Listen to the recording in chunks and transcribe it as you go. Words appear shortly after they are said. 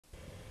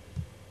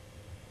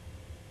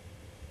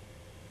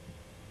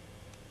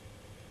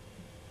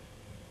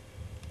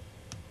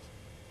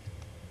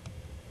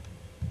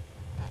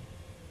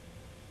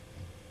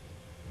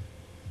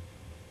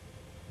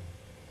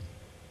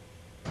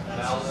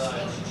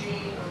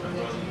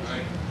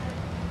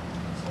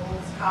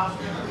house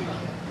every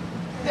weekend.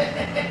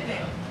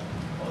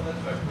 Oh,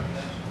 that's right.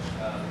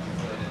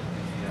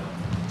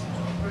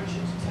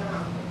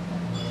 Bridgetown.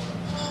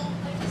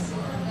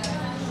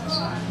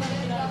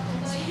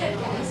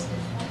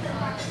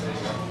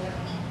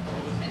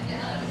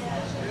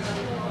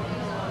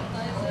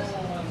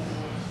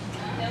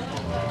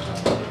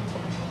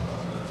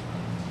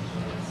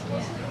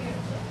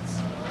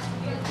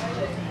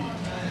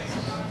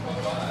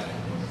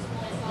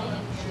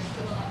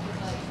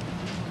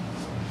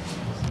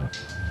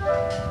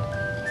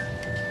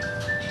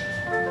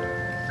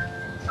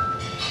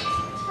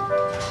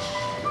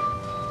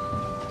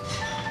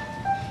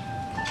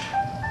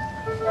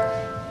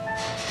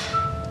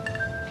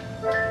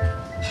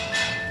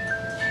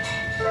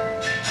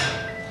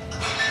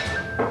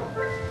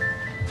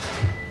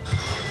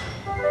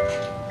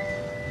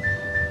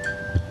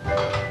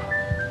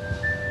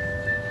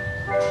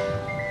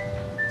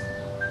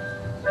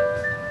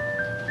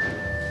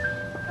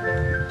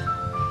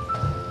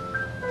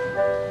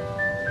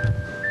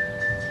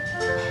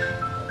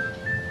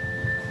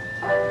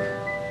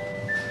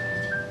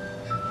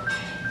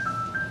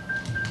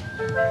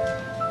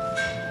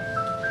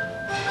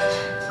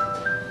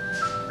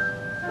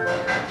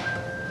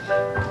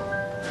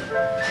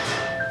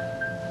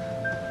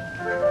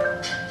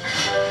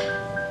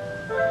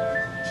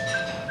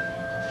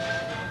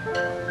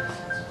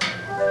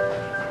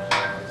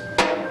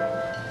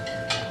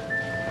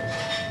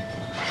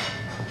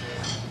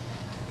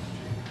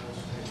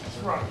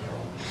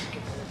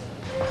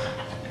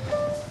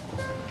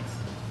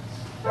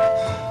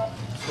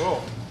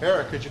 Cool.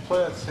 Eric, could you play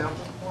that sample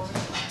for me?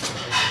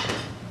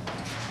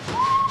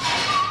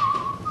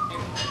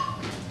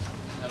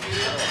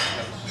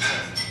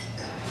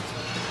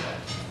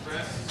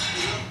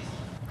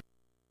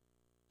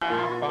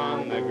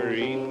 On the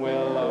green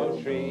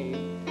willow tree,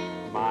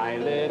 my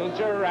little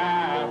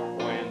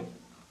giraffe went.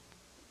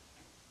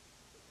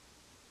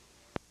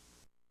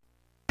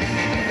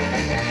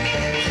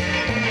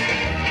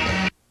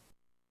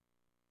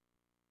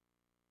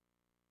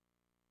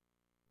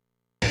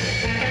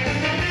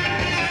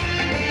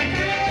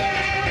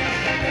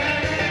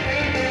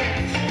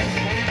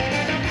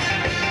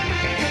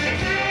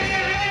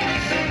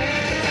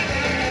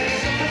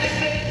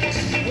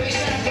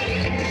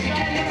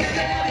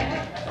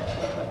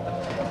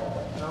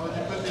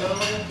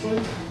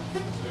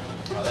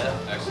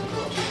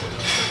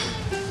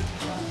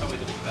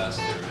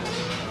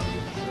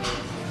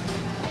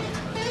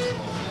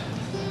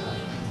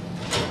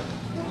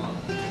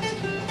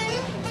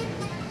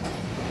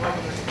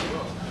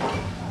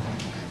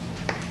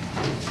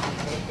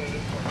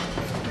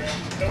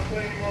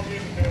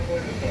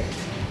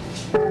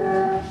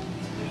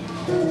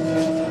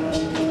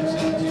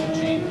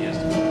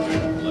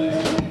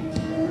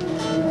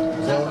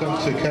 Welcome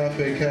to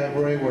Cafe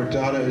Cabaret, where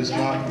Dada is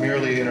not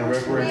merely an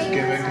irreverent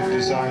gimmick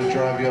designed to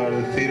drive you out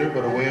of the theater,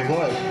 but a way of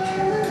life.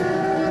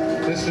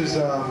 This is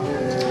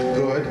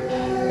good,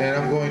 and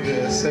I'm going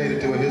to essay to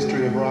do a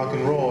history of rock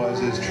and roll as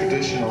is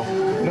traditional.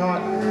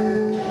 Not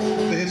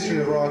the history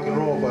of rock and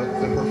roll, but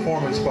the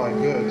performance by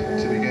Good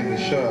to begin the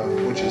show,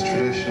 which is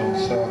traditional.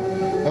 So,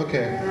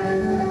 okay.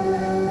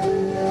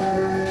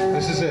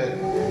 This is it.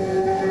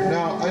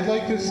 Now, I'd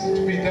like this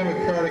to be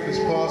democratic as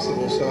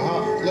possible, so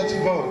let's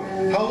vote.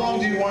 How long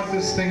do you want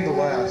this thing to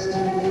last?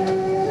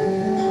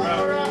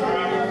 Forever.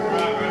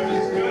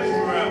 It's good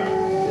forever.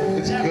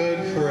 It's good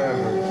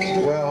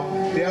forever. Well,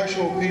 the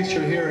actual piece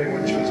you're hearing,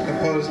 which was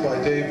composed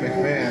by Dave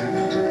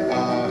McMahon,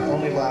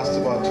 only lasts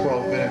about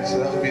 12 minutes, so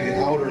that would be the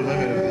outer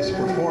limit of this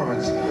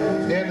performance.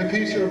 And the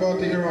piece you're about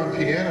to hear on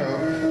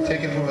piano,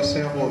 taken from a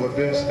sample of a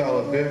Bim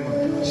Scala Bim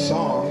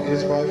song,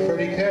 is by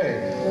Freddy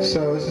K.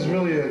 So this is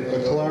really a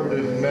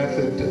collaborative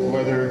method,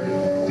 whether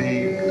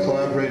the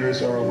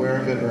collaborators are aware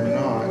of it or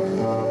not,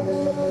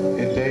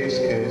 in Dave's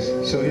case.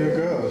 So here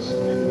goes.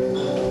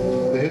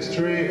 The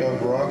history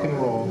of rock and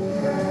roll.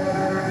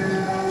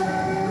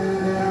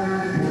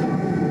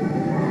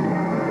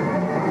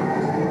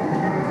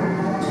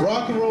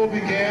 Rock and roll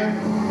began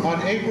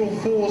on April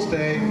Fool's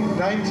Day,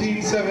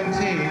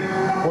 1917,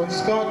 when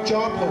Scott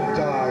Joplin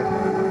died.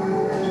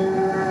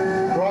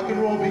 Rock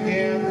and roll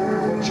began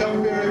when Chuck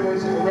Berry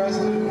was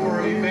arrested for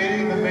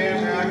evading the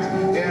Mann Act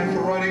and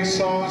for writing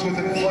songs with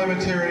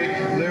inflammatory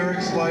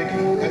lyrics like,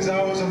 "As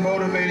I was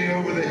a-motivating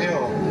over the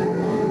hill."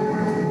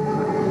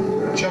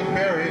 Chuck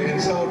Berry, in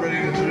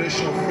celebrating the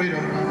traditional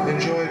freedom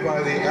enjoyed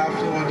by the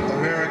affluent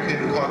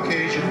American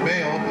Caucasian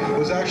male,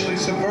 was actually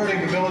subverting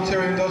the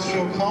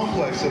military-industrial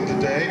complex of the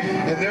day,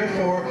 and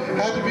therefore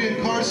had to be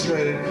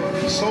incarcerated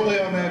solely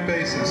on that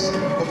basis.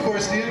 Of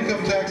course, the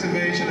income tax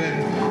evasion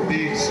and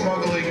the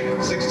smuggling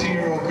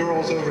 16-year-old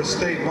girls over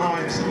state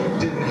lines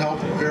didn't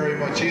help very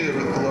much either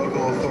with the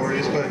local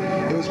authorities, but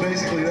it was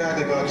basically that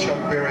got Chuck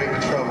Berry into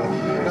trouble.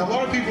 Now, a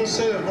lot of people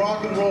say that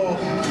rock and roll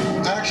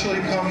actually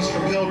comes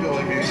from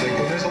hillbilly music,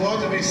 and there's a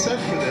lot to be said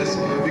for this,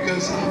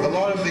 because a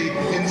lot of the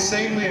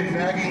insanely and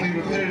naggingly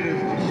repetitive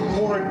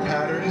chord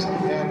patterns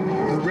and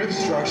the riff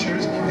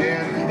structures,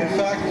 and in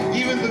fact,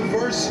 even the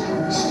verse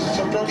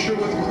structure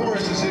with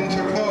chorus is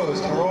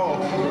interposed, are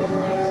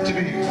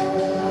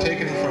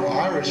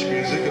Irish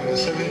music of the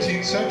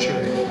 17th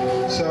century.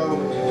 So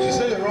to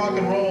say that rock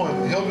and roll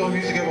and hillbilly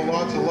music have a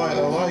lot to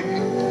alike,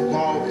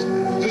 while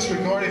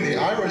disregarding the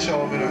Irish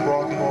element of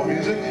rock and roll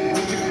music,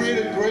 is to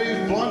create a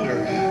grave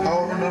blunder.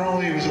 However, not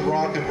only was it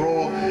rock and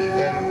roll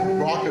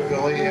and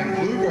rockabilly and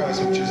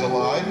bluegrass, which is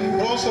allied,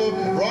 but also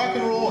rock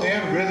and roll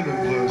and rhythm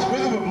and blues.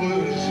 Rhythm and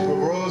blues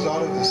arose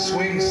out of the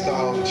swing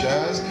style of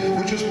jazz,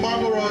 which was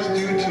popularized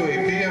due to a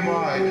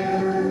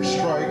BMI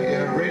strike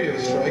and a radio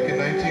strike in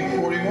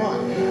 1941.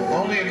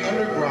 Only an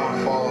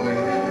underground following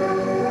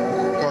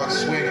got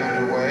swing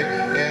underway,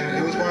 and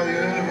it was by the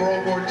end of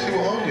World War II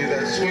only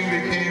that swing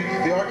became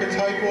the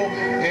archetypal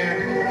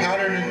and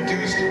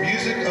pattern-induced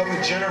music of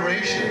a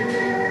generation.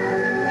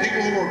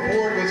 People who were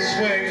bored with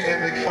swing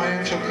and the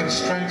financial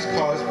constraints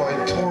caused by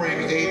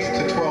touring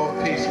 8 to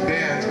 12-piece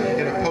bands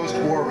in a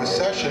post-war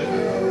recession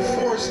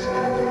forced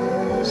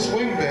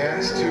swing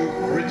bands to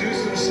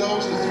reduce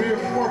themselves to 3 or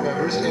 4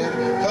 members,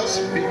 and thus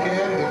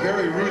began the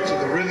very roots of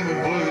the rhythm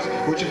and blues,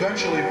 which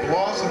eventually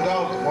blossomed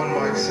out, one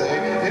might say,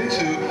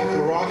 into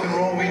the rock and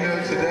roll we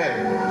know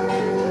today.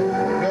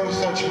 No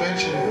such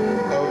mention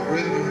of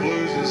rhythm and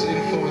blues as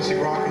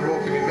influencing rock and roll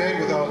can be made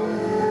without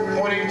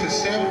pointing to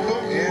Sam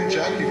Cooke and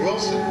Jackie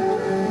Wilson,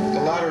 the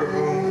latter of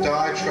whom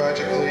died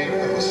tragically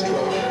of a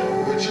stroke,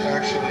 which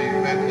actually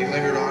meant he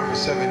lingered on for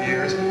 7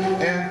 years,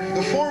 and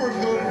the former of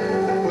whom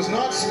was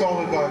not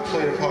scalded by a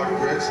plate of hot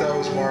grits, that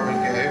was Marvin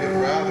Gaye, but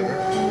rather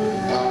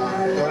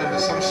got into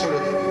some sort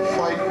of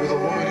fight with a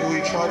woman who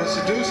he tried to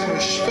seduce and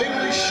was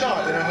fatally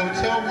shot in a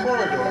hotel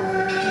corridor.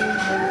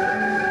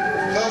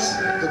 Thus,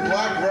 the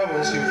black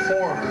rebels who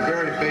formed the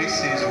very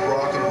bases of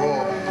rock and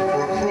roll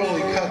were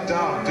cruelly cut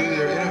down due to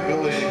their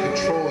inability to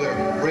control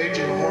their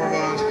raging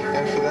hormones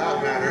and, for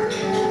that matter,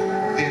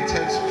 the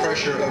intense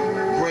pressure of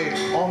great,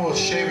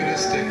 almost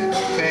shamanistic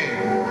fame.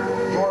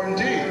 For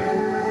indeed,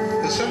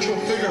 the central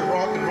figure of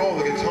rock and roll,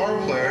 the guitar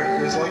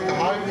player, is like the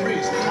high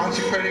priest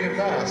consecrating a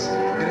mass,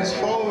 and his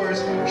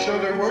followers show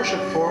their worship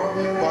for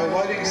him by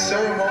lighting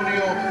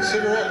ceremonial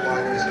cigarette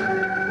lighters.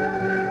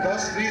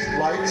 Thus, these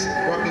lights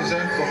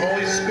represent the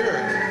Holy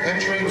Spirit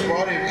entering the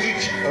body of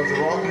each of the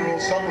rock and roll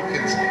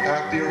supplicants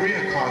at the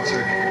arena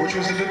concert, which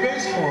was a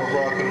debased form of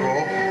rock and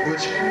roll,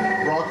 which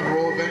rock and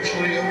roll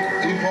eventually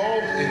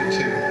evolved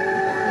into.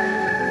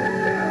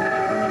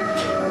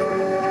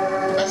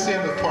 That's the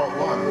end of part 1.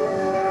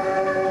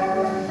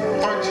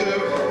 Part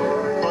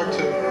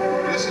two.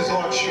 This is a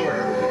lot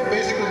shorter.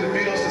 Basically, the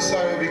Beatles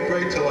decided it would be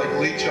great to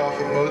leech off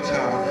of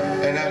Motown,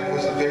 and that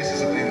was the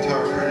basis of the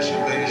entire British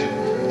invasion.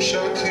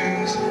 Show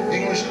tunes,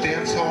 English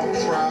dancehall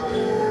crap,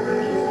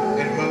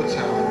 and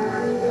Motown.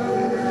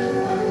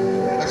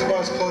 That's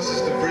about as close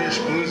as the British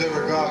blues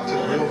ever got to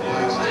the real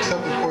blues,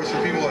 except of course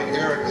for people like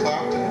Eric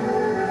Clapton.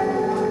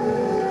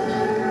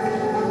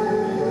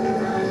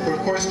 But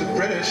of course the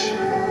British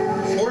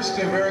forced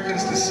the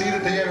Americans to see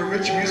that they had a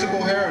rich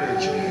musical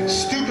heritage.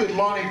 Stupid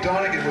Lonnie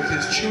Donegan with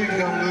his chewing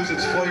gum lose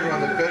its flavor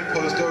on the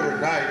bedpost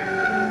overnight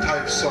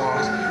type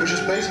songs, which is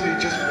basically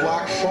just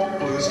black folk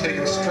blues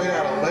taken straight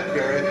out of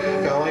Leadberry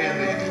Ballet and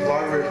the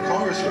Library of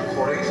Congress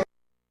recordings,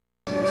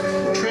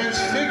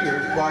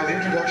 transfigured by the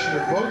introduction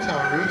of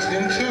Motown roots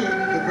into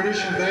the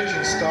British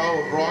invasion style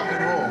of rock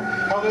and roll.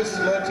 How this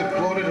led to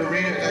bloated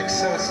arena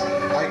excess,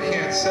 I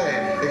can't say,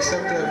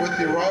 except that with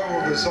the arrival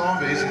of the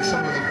Zombies and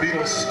some of the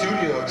Beatles'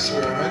 studio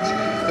experiments,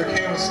 there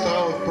came a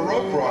style of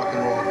Baroque rock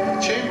and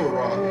roll, chamber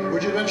rock,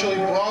 which eventually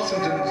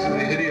blossomed into the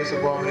hideous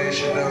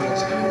abomination known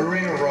as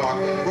arena rock,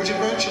 which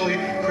eventually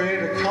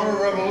created a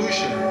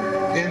counter-revolution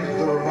in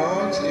the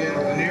Ramones, in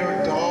the New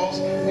York Dolls,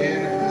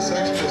 in the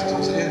Sex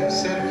Pistols, in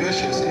Sid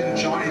Vicious, in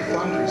Johnny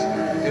Thunders,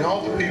 and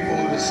all the people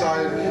who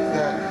decided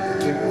that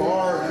the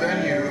bar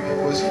venue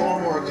was far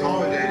more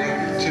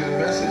accommodating to the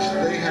message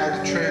they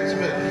had to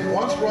transmit.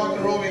 Once rock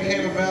and roll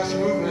became a mass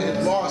movement,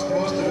 it lost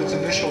most of its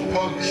initial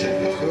potency.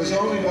 It was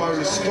only by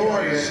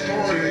restoring it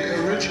to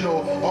the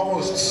original,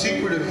 almost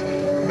secretive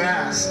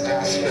mass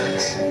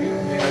aspects,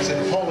 as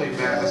in holy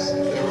mass,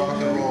 that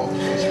rock and roll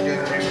was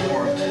again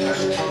reborn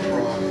as punk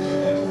rock.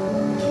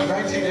 The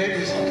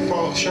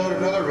 1980s showed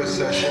another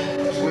recession,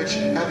 which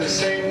had the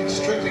same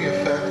constricting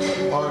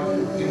effect on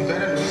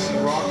inventiveness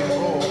in rock and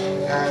roll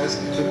as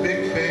the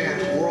big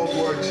band World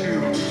War II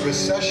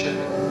recession.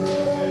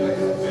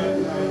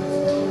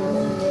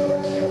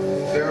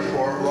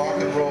 Therefore, rock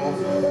and roll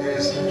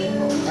is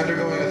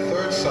undergoing a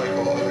third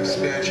cycle of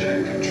expansion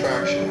and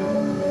contraction,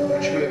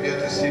 which we have yet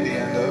to see the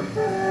end of.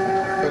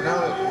 But now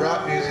that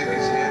rap music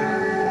is in,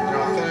 and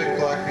authentic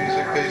black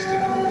music based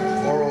in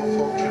oral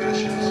folk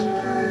traditions,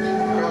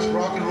 perhaps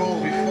rock and roll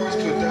will be forced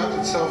to adapt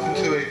itself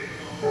into a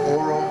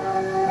oral,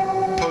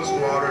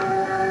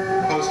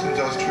 postmodern,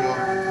 post-industrial,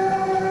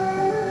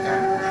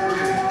 and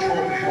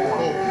truly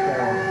folk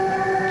form.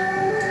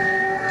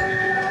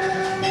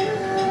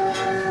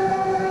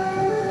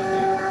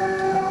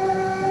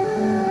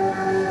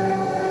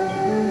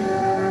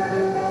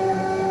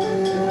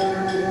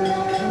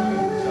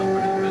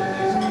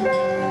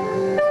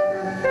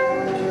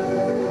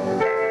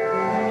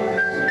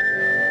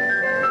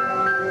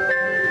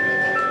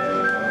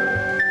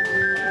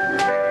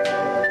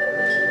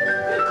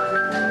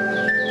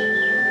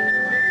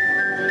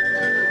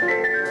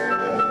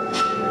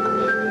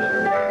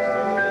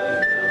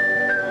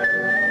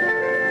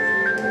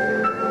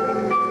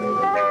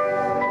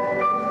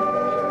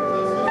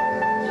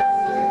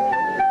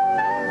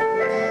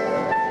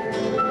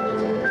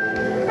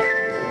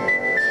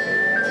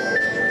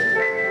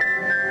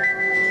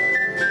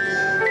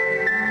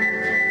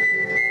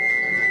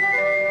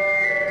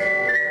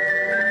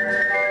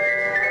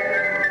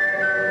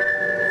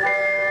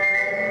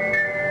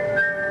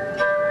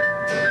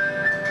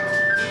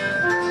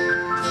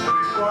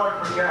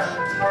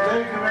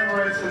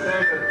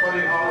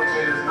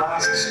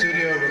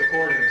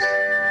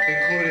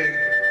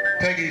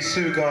 Peggy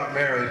Sue got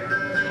married.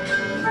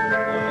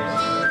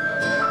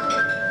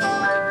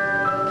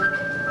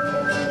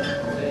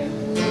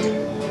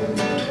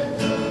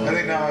 I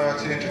think now I ought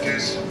to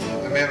introduce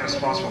the man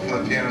responsible for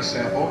the piano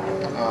sample,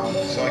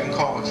 so I can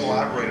call him a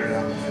collaborator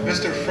now.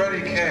 Mr.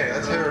 Freddy K.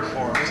 Let's hear it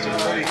for him. Mr.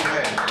 Freddy K.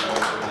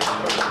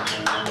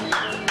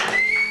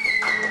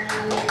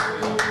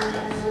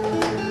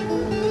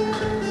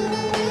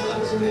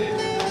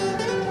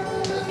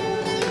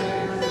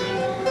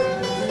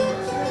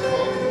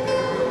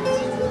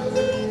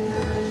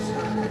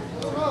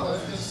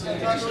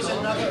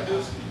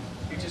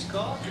 You just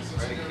called?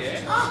 Freddy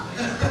K? I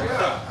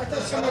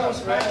thought someone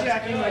was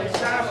hijacking my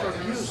guitar for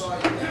abuse.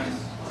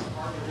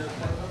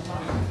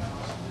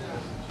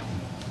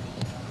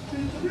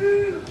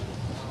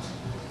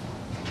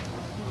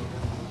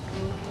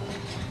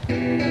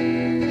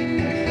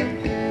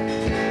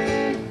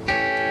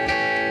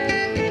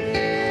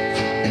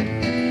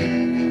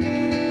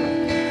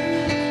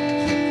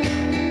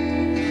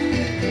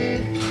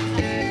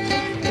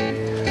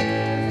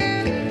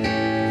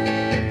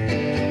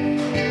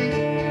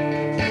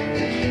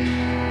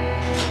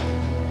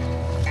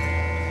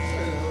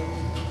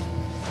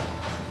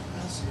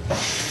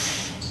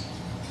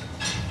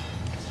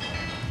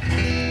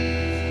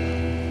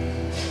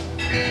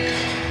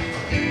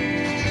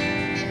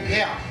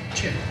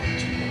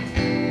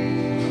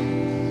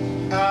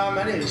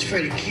 My name is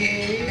Freddy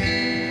K,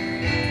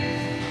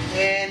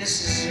 and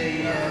this is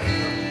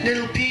a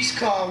little piece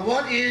called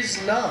What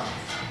is Love?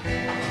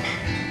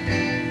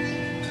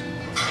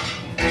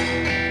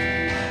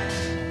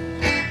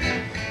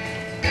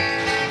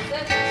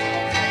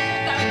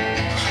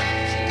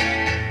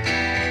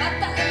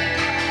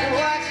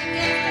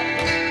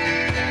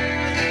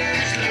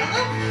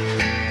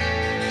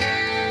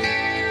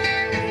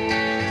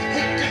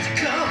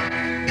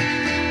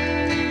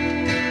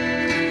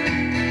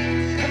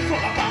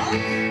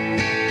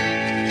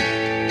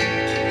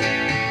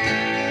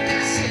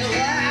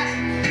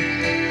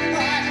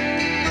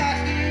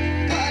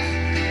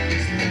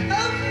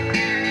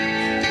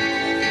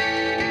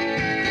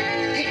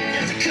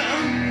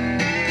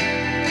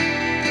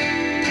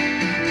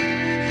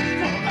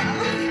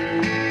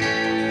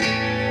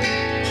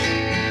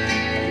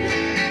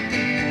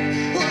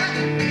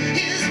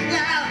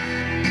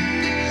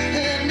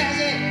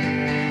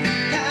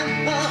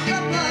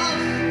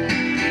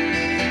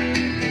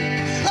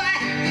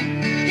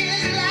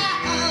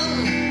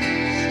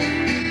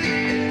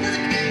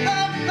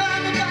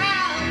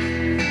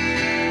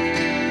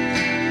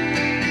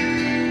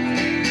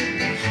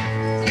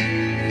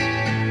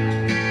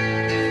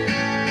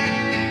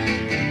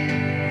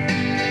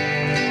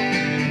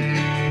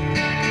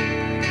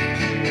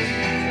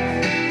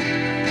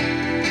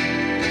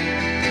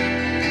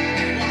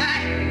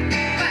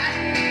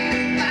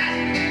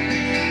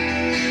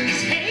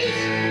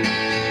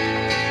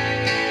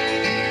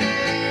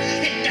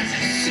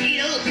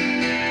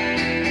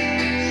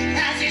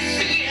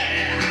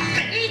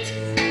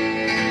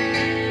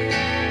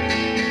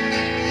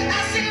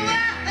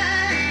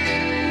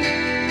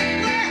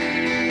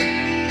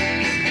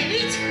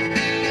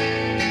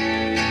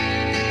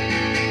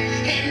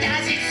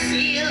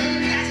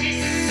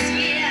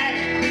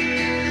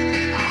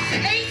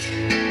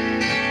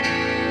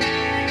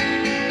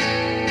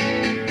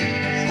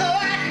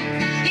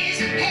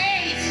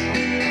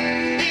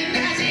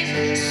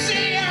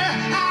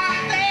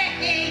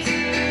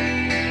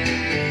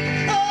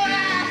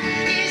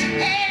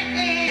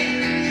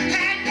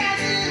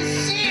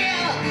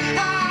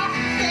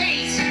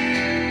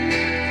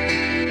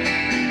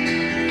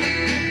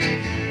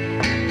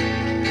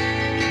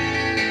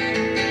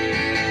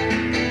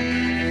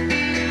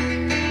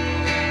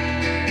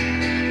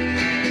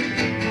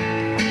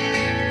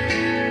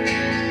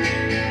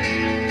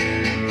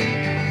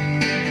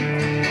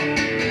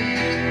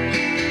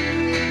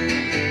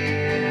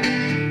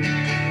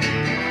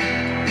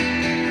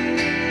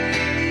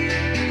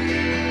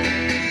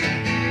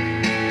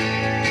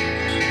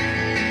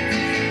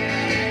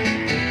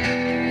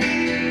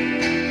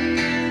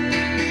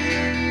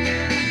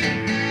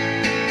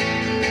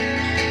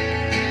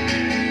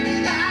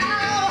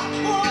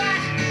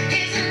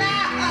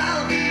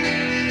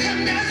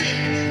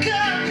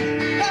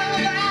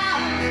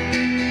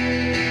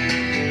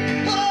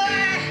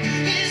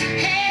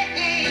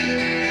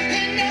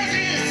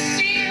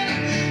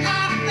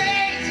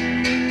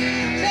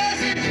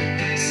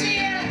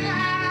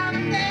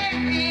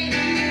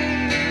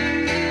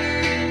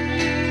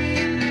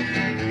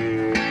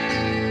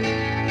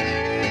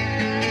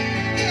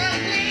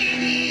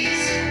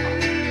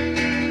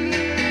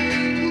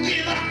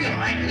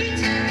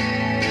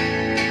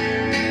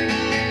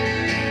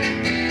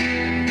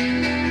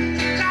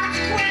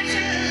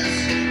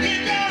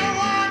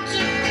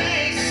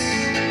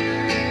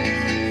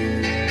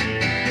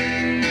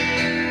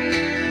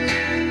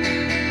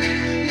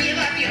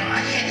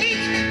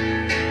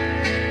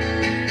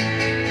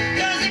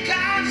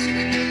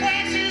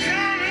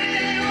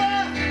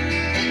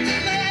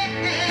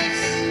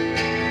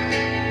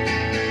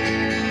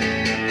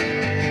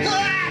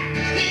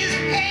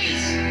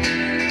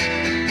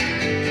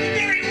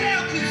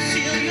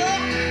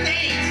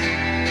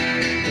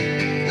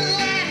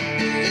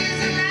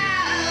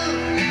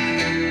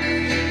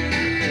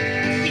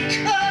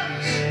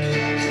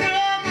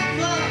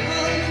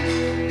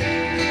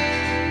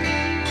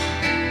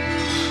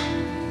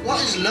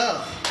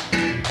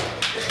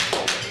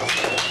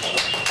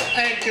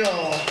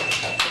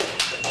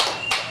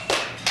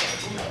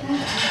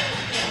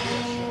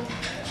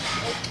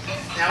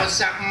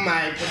 something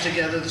I put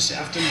together this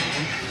afternoon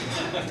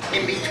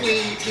in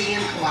between tea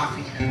and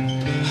coffee.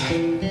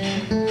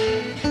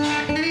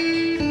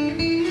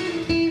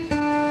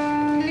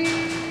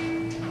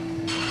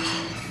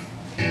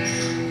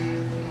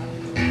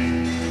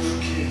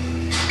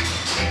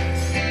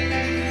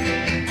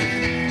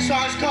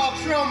 Song's called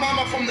Throw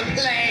Mama from the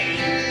Plane.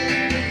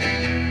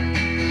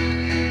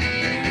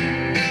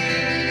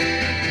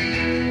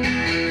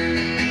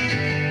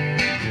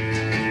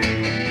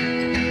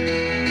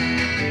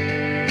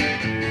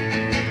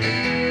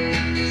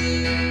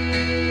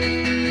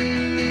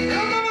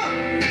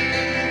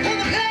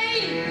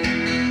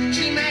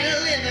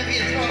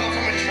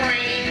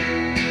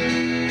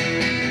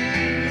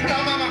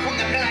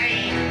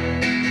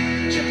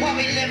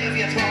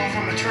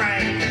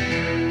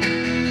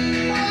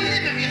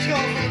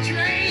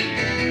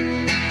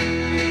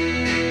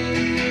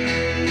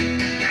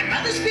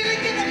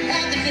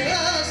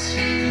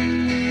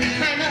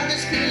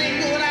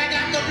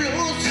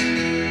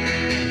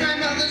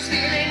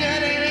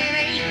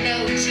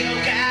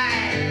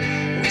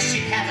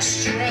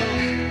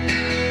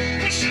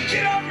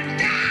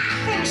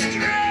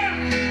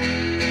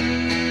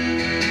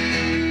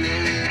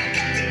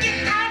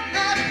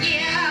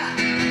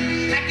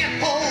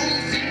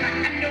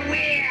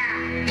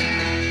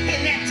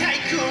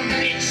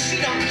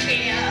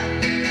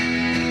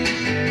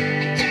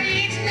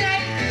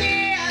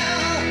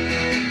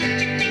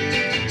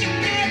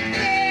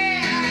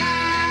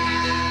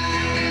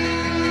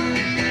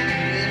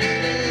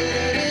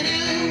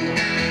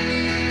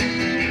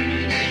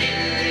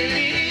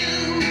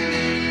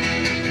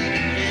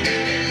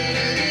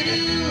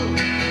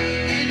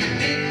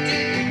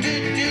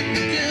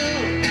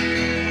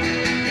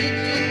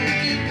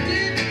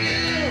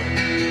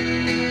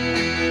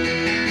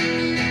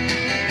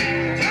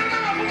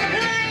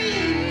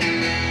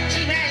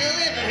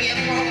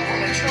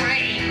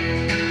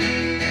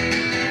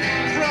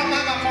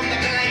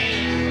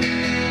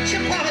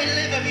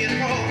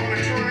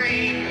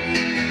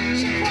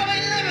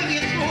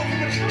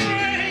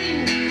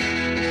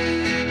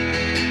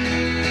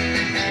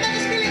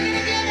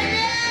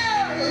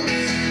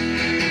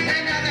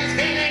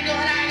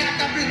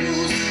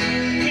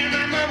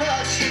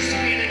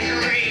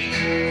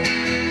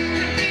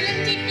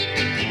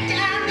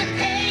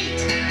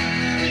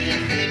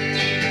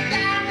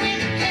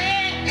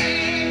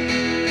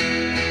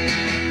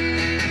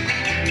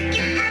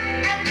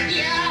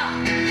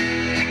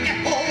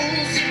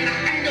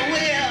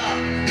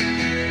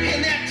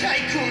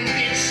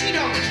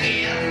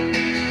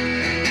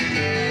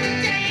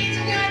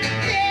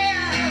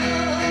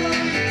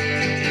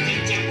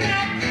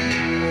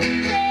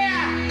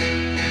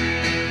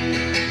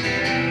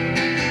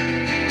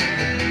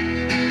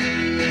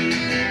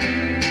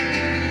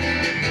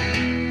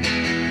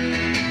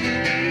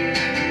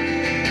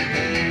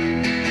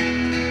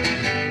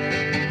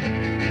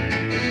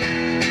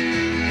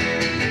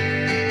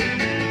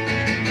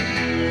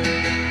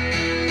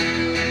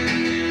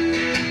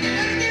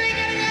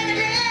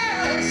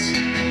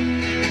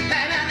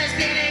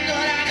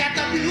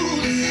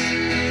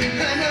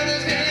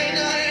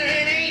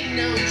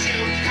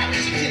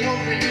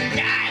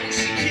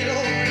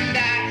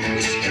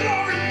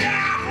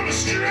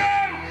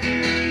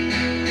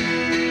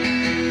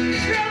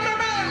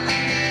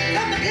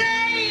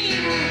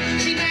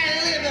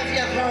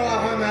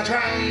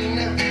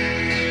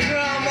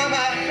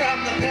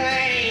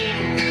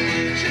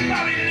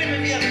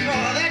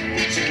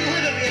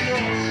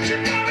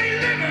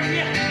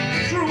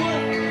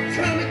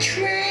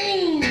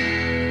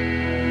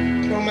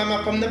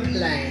 From the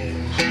plane.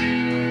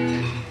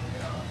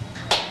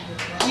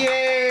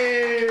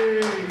 Yay!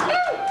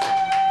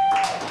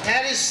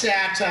 That is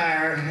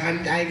satire.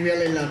 I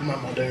really love my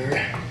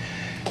mother.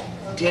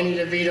 Danny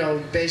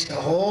DeVito based a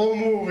whole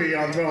movie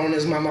on throwing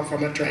his mama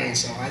from a train,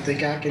 so I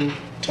think I can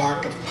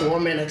talk for 4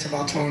 minutes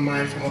about throwing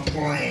mine from a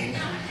plane.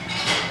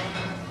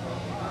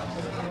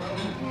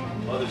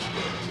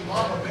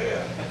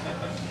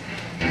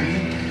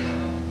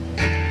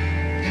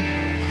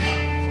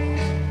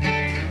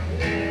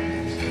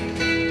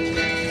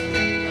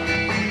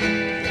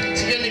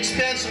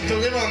 Expensive to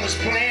live on this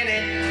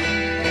planet,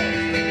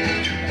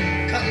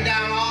 cutting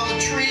down all the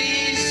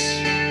trees,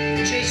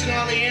 chasing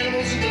all the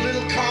animals into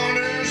little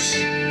corners.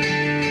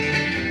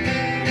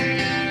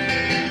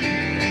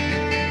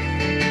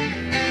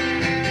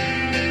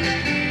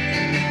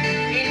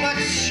 Ain't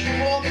much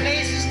more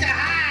places to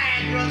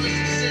hide, brothers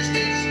and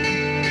sisters.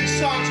 This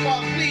song's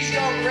called Please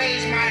Don't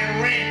Raise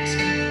My Rent.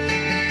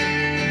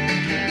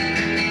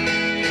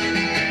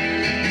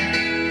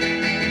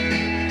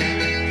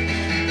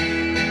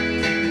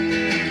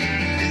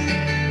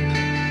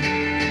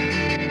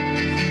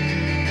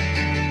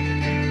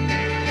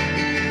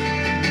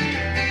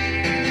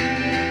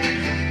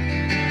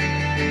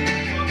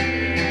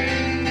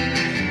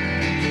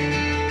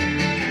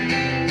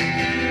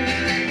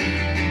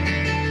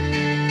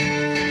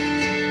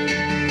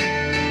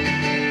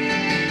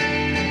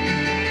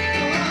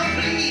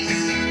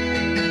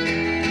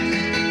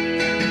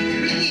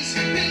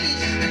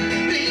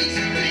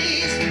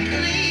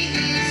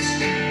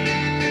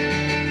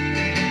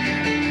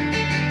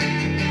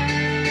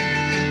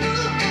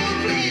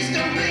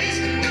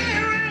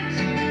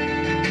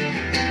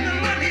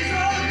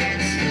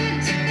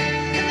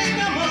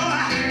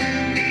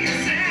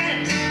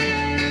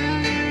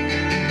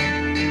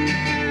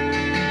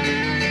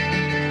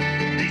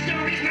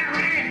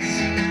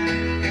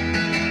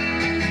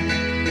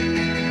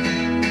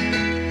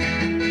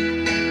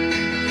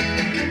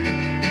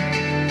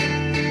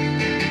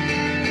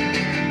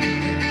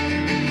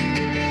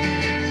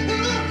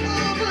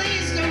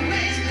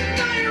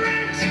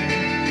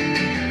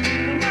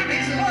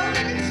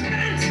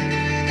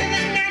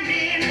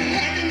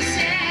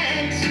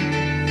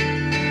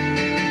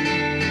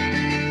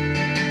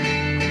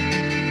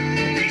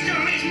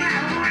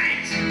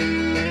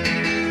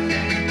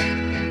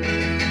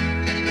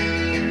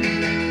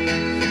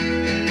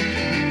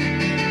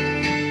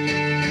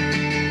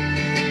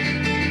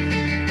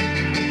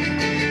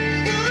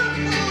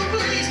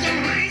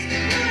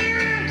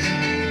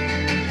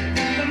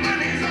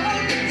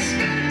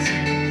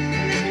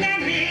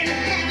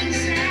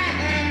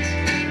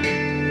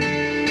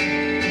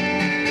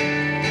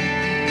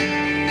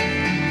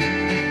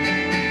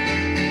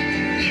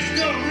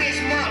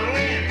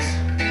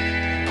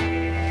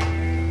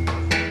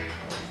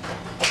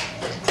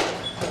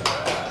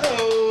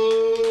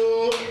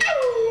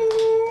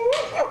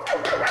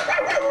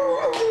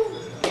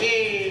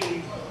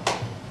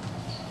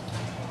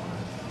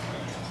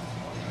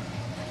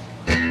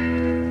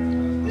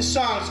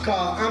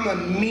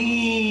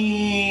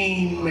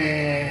 mean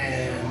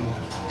man.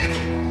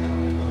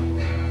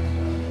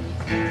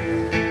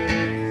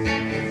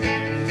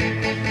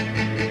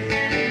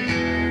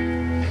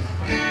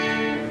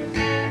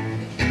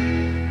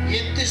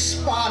 Get the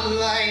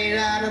spotlight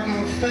out of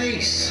my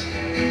face.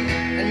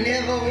 I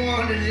never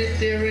wanted it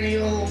there any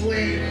old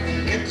way.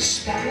 Get the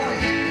spotlight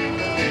from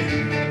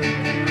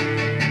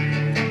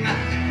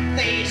my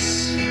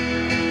face.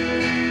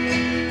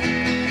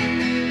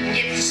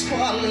 Get the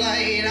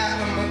spotlight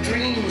out of my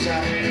dreams. I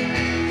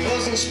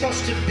wasn't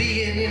supposed to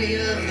be in any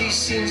of these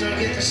scenes. I'll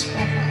get the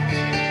spotlight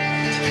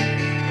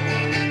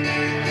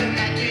from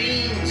my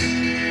dreams.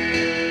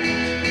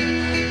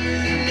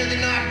 No,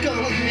 they're not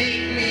gonna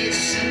make me a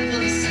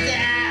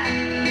superstar.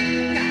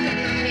 Not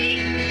gonna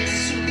make me a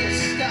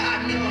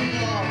superstar, no,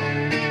 no.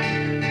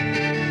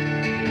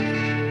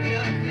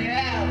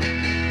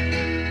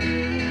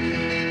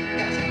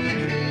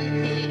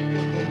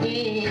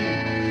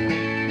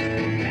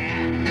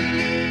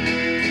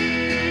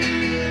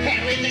 And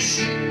with the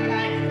shoe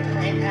like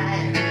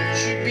I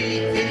should be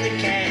in the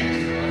can.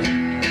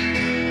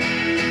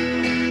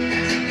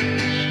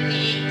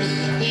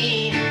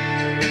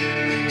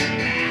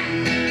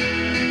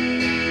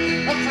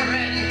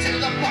 To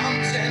the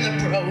bumps and the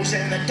bros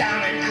and the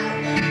down and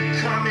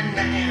out common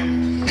man.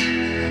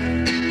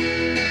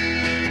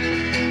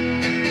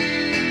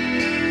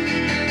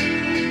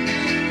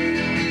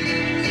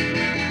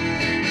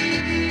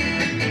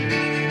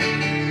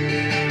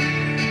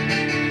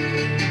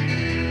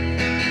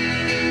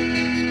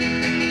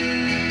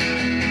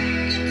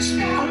 Get the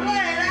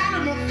spotlight out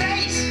of my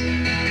face.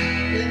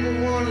 Never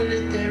wanted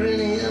it there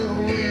any other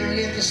way. I'll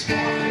get the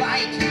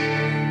spotlight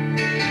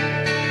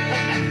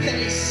on my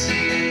face.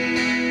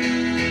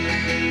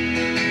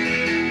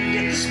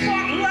 Get the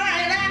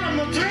spotlight out of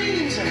my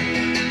dreams. I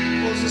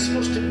wasn't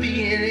supposed to be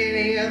in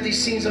any of these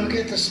scenes. I'll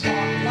get the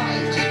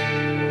spotlight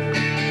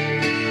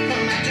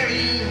from my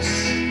dreams.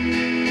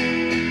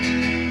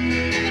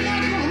 They're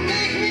not gonna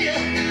make me a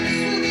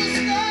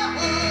superstar.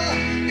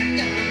 They're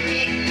gonna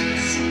make me a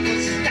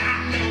superstar.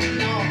 No,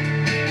 no.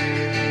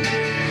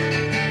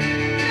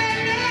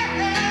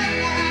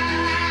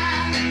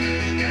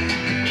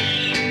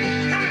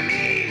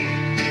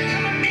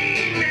 I'm a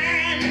mean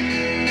man.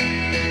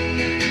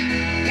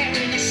 And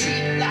with a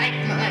sheep like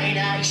mine,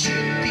 I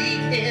should be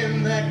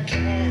in the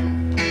can.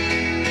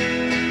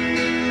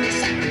 Yes,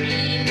 I'm a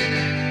mean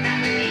man.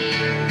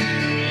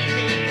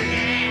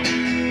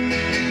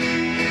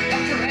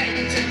 I'm friend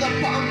to the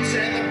bums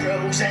and the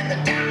bros and the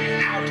down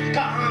and out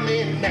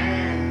common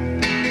man.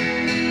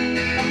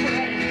 I'm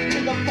friend to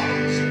the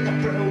bums and the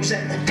bros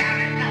and the down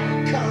and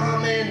out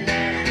common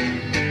man.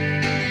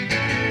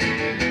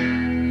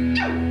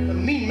 Yo, a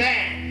mean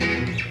man.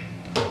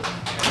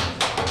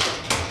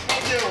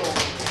 Thank you.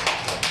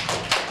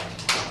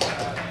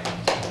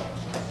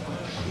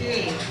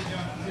 Yeah.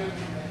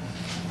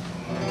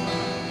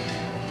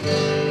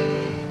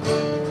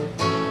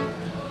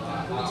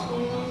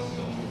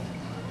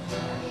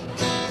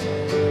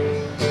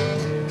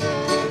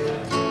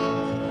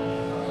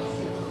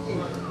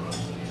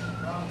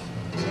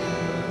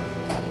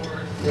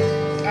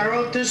 I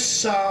wrote this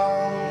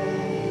song.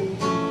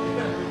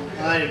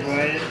 I didn't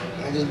write it.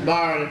 I just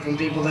borrowed it from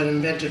people that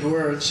invented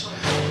words,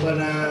 but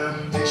I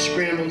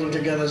scrambled them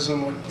together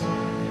somewhat.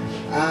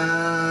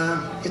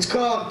 It's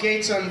called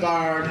Gates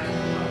Unbarred.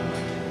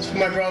 It's for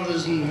my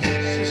brothers and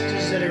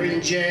sisters that are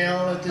in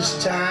jail at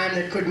this time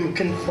that couldn't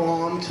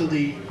conform to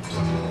the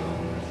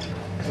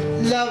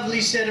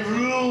lovely set of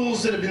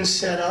rules that have been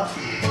set up.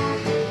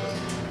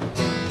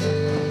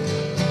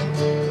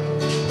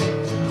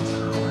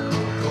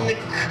 In the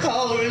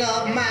cold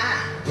of my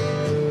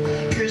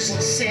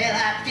prison cell,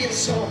 I feel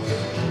so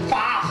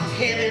far from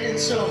heaven and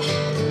so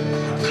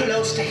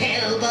close to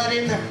hell, but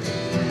in the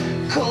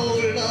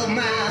cold of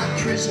my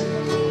prison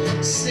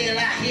cell,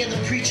 I hear the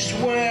preacher's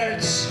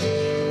words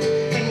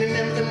and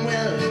remember them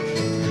well,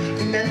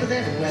 remember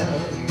them well,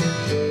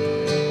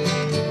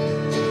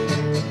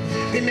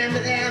 remember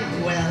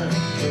them well.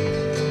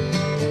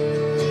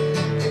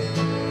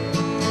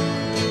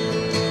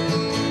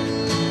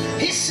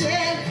 He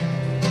said,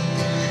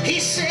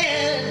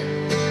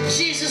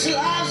 Jesus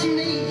loves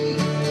me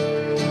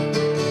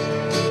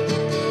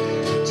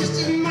just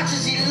as much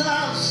as he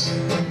loves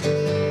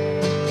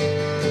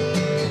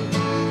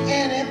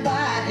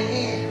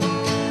anybody.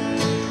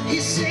 He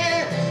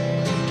said,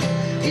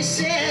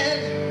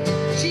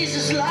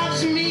 Jesus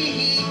loves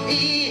me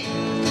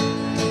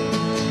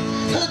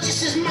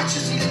just as much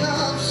as he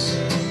loves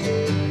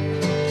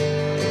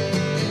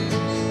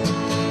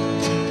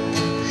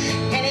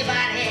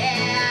anybody.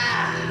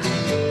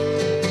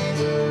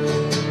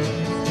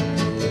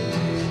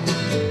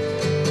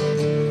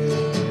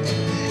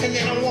 And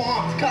then a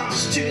warmth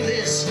comes to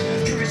this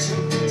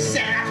prison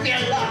cell. I feel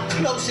a lot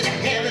closer to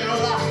heaven, a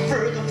lot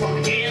further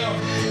from hell.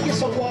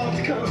 Yes, a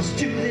warmth comes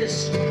to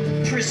this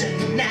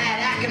prison night.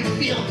 I can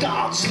feel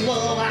God's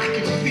love, I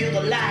can feel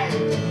the light,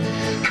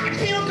 I can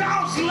feel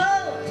God's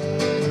love.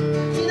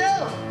 You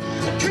know,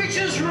 the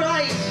preacher's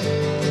right,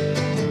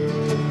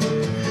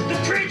 the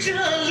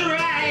preacher's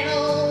right.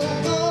 Oh,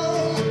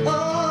 oh.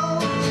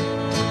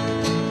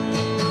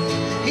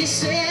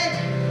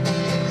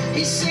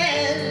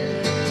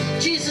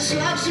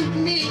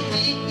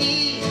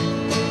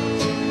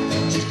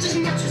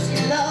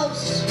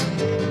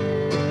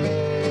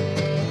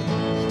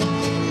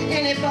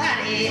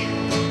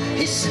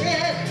 he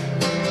said,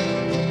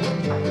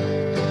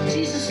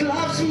 Jesus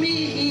loves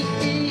me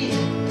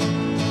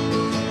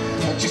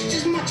just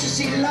as much as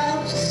he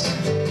loves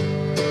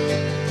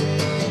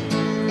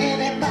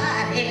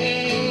anybody.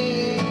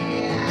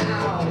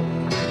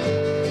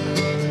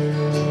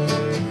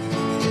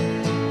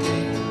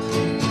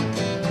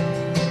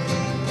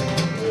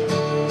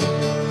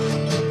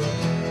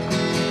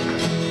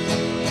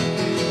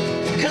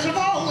 Because I've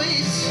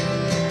always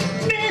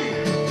been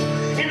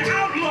an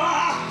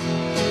outlaw.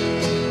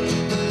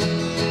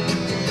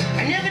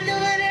 I never knew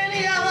it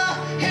any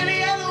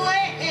other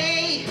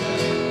way.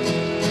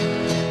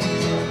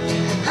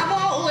 I've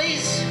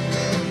always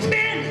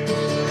been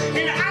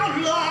an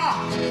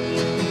outlaw.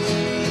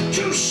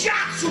 2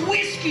 shots of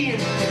whiskey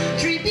and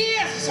 3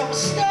 beers is how I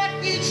start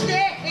each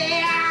day.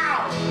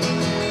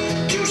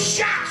 2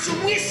 shots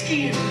of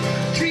whiskey and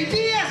 3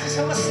 beers is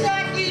how I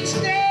start each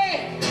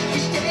day.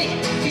 Each day,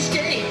 each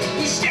day,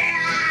 each day.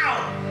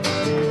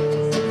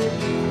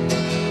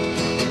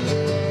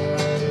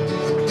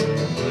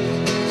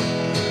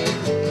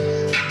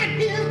 I could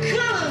hear him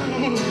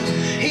coming,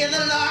 hear the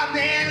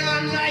lawman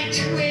on my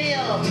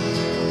trail.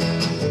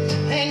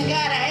 Thank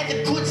God I had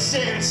the good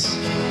sense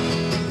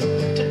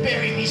to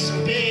bury me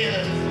some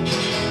bail.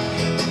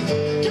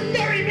 To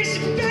bury me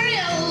some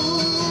bail,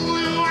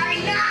 why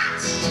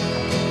not?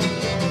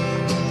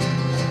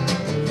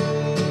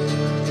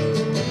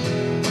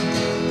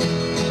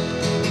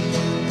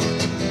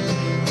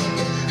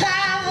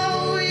 I've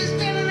always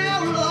been an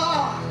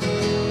outlaw.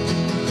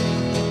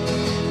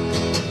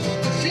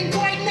 It seemed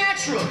quite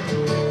natural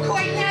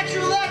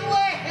that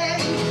way.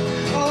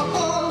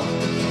 Oh,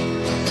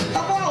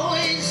 I've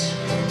always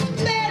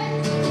been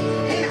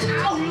an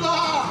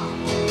outlaw.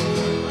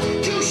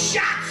 2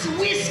 shots of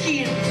whiskey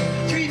and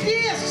 3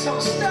 beers, so I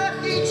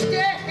start each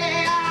day.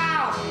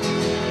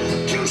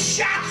 2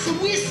 shots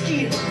of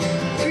whiskey and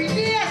 3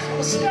 beers, so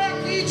I start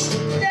each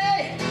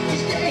day.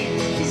 Each day,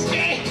 each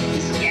day,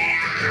 each day.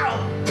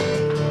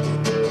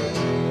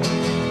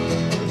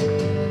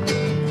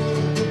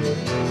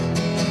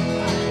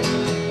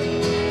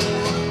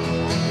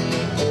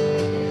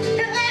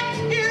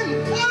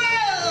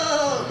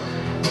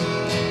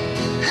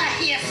 I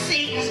hear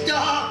Satan's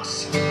dogs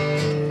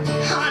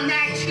on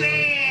that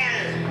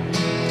trail.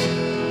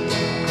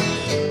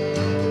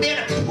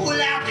 Better pull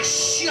out the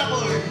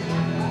shovel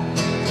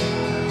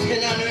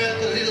and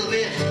unearth a little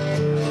bit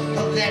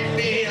of that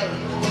veil.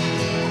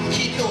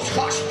 Keep those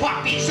hush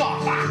puppies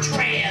off our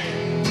trail.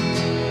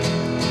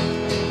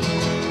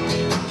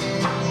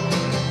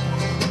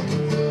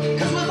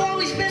 'Cause we've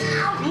always been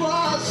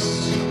outlaws.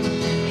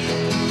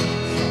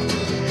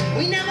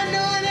 We never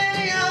knew it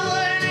any other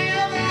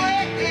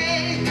way.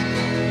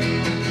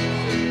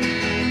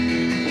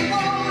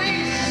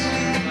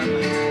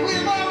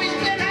 We've always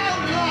been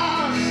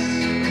outlaws.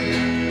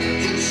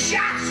 2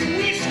 shots of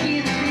whiskey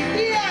and 3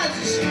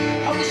 beers,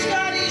 how we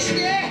start each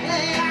day.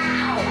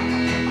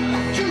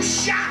 2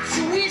 shots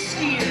of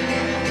whiskey and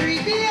 3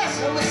 beers,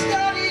 how we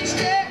start each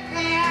day.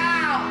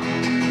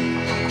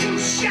 2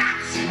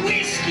 shots of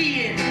whiskey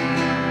and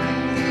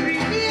 3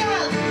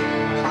 beers,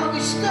 how we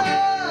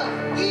start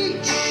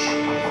each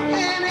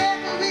and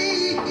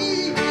every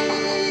day.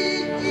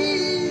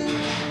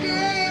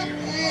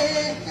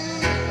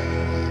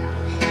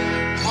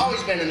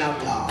 Always been an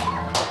outlaw.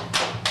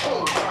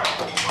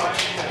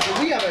 Do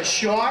we have a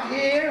short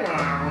here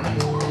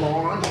or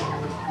long?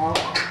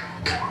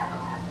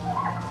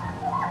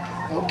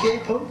 Okay,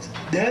 folks,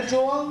 that's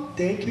all.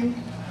 Thank you.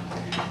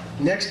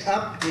 Next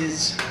up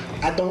is,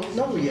 I don't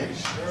know yet.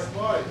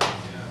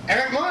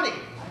 Eric Motte.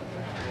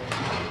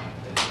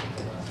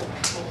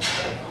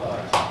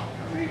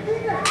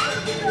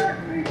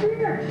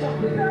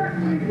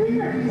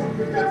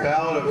 The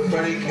Ballad of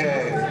Freddy K.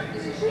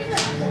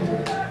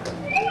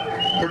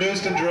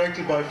 Produced and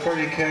directed by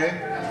Freddy K.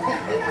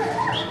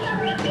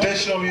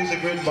 Additional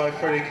music written by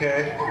Freddy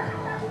K.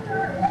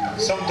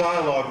 Some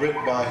dialogue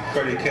written by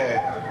Freddy K.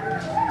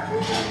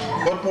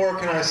 What more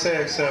can I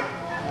say except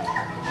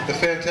the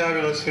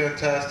fantabulous,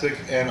 fantastic,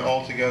 and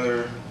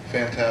altogether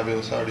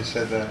fantabulous. I already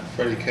said that.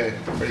 Freddy K.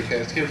 Freddy K.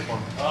 Let's give it for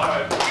him. All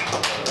right.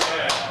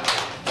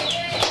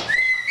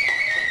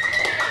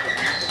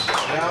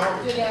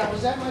 Now,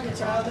 Was that my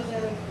guitar that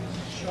they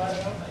shot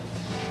it up?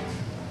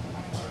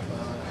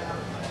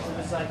 It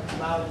was like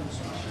loud and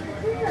stuff.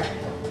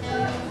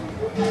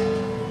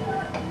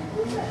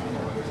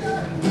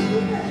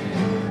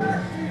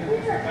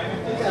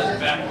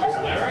 Backwards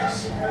lyrics?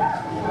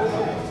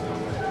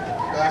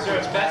 Is there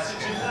a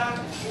message in that?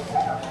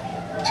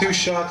 2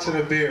 shots and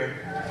a beer.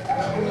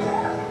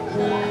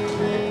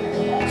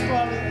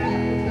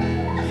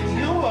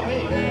 You or me?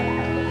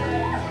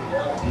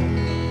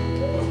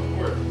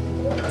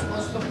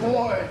 What's the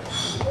boy?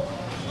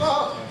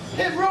 Oh,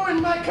 it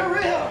ruined my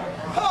career.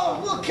 Oh,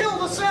 we'll kill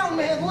the sound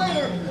man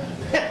later.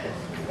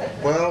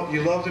 Well,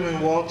 you loved him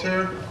in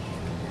Walter.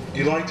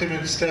 You liked him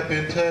in Step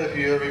Into, if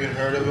you ever even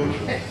heard of him.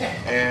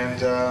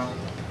 And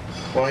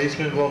Well, he's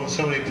been involved in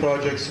so many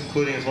projects,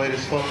 including his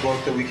latest film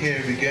book, that we can't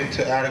even begin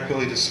to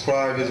adequately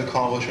describe his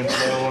accomplishments,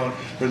 let alone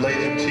relate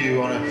them to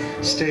you on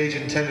a stage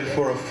intended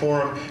for a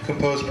forum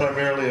composed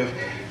primarily of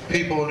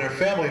people and their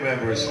family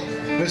members.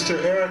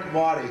 Mr. Eric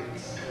Motte.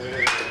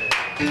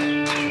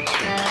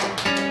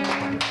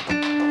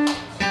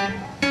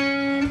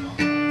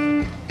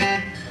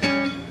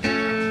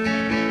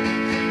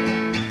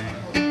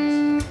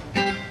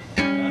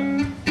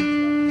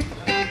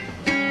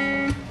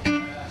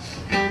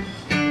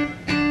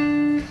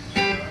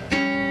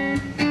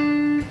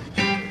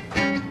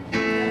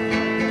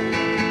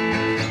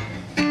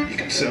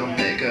 Sell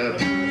makeup,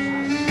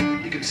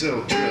 you can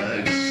sell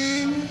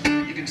drugs,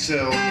 you can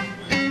sell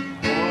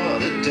all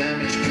the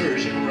damaged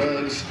Persian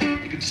rugs,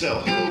 you can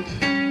sell hope,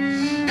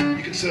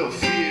 you can sell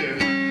fear,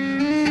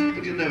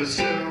 but you'll never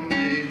sell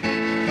me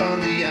on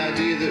the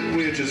idea that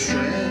we're just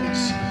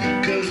friends,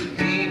 'cause it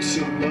means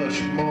so much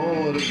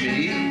more to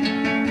me.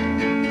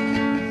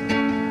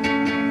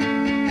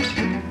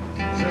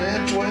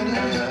 Friends, when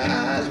our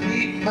eyes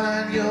meet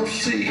mine, you'll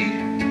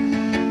see.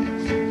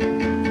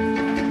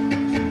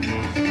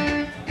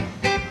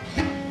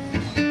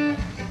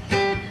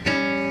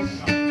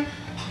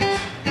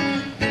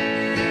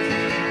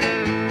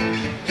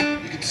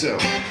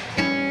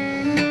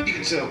 You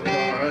can sell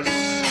cars,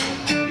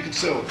 you can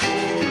sell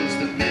quarters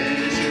that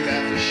measure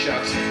after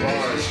shots and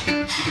bars.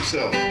 You can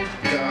sell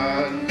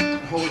God,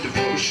 holy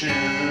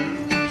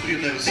devotion, but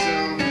you'll never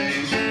sell me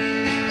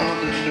on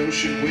the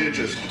notion we're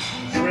just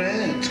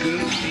friends, 'cause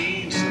it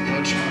means so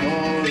much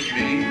more to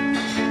me.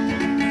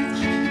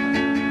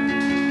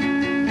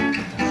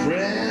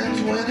 Friends,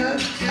 when her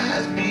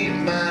eyes meet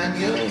mine,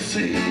 you'll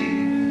see.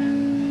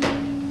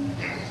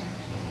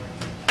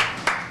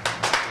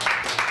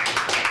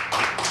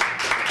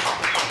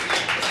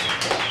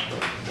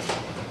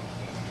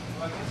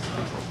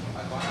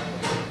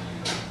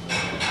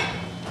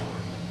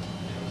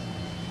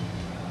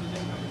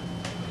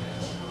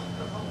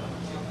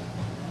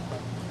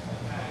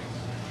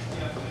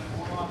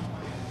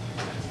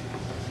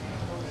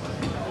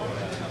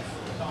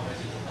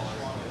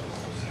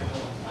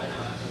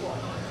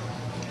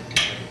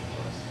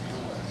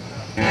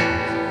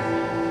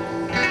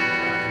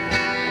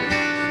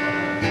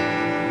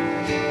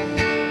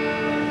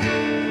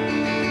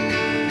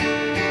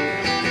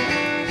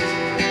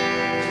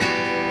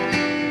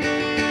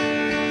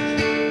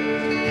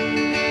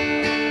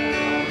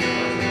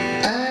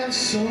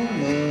 So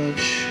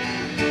much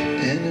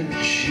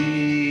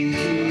energy,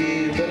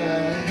 but I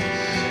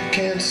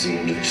can't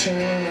seem to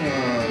turn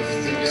off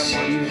the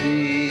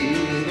TV.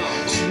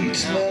 Sweet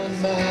smell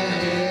in my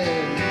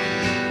head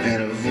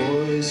and a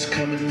voice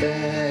coming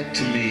back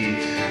to me.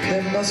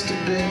 There must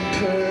have been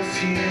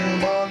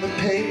perfume on the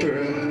paper,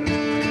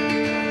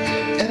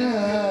 and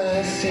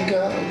I think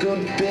I'll go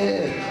to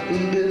bed a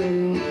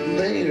little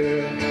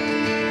later.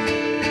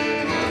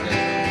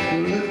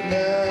 Look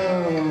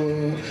now,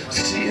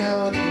 see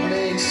how it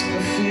makes me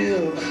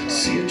feel.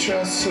 See you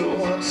try so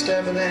hard,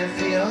 stabbing at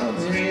the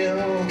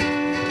unreal.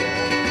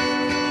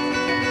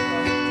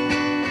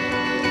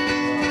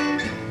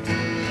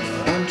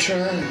 I'm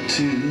trying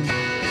to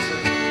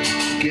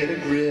get a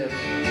grip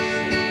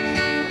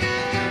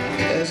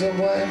as I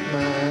wipe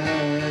my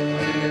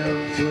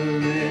upper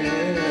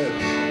lip.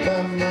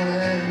 My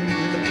mind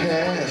in the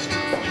past,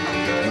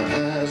 my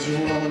eyes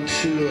roll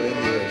onto her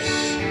lips.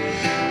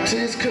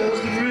 Taste comes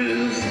the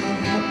roof of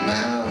my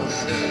mouth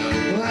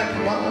like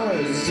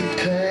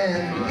marzipan.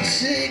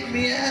 Take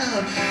me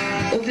out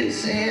of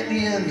this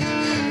alien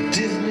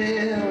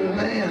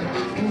Disneyland.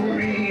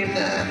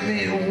 Reunite me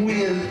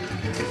with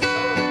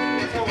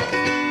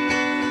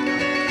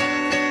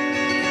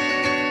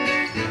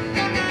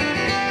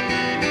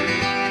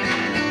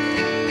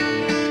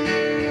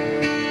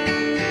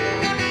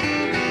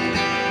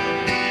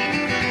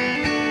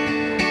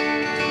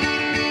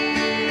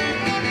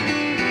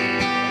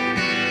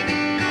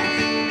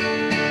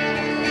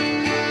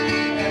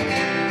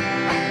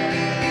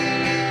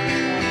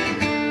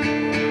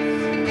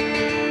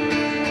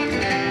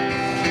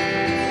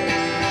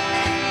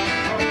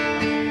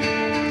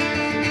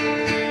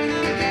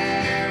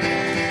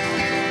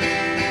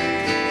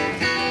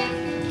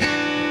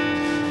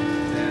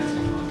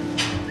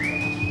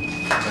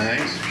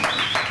Thanks.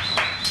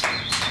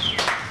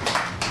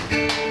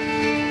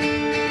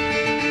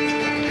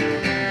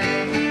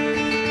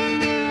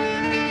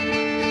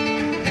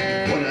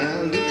 When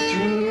I look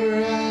through her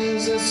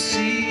eyes, I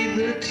see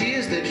the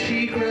tears that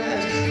she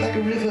cries. Like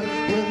a river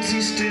runs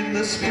east in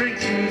the spring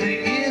through the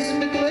years of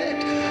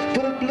neglect,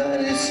 but her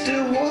blood is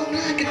still warm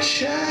like a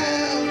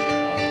child.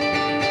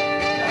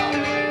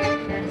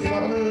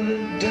 Followed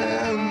her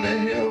down the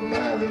hill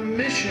by the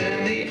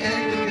mission, the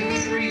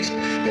Anglican priest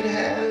had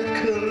had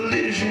a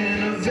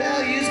collision of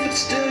values, but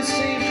still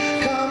seemed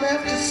calm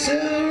after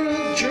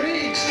several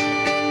drinks.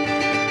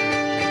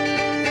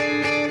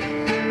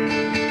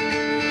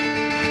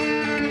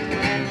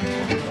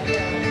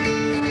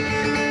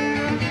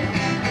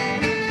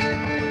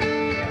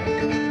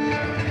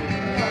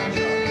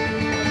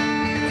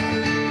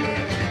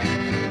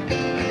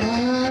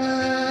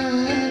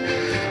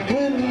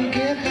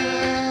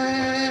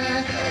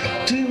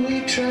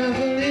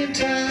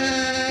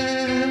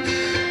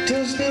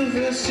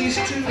 jealousy's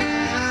too high.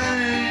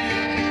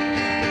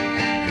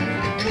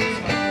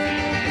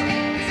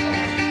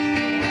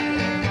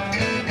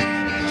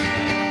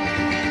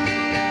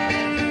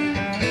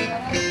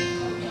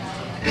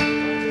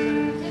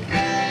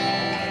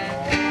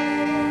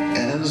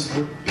 As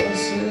the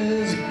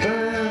buses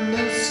burned,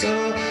 I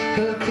saw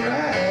her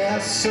cry. I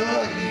saw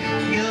a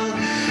young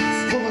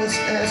voice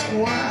ask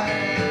why.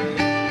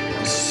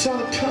 I saw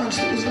the punch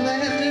that was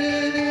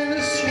landed in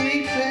a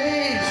sweet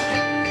face.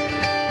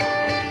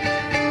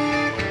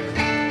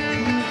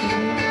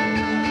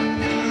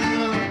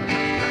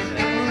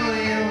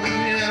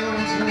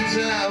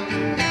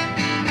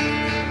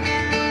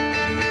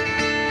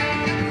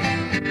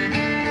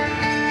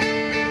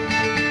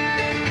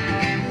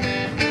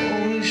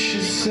 Oh, she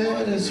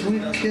said as we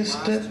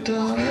kissed at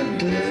dawn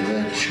under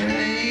the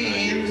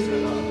train.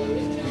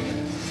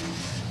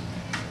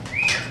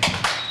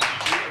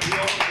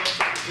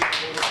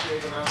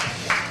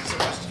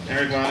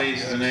 Eric Motte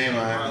is the name.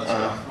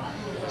 I'm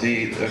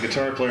the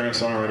guitar player and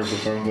songwriter for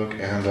Phone Book,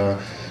 and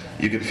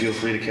you can feel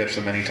free to catch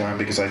them anytime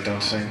because I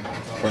don't sing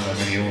for them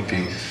and you won't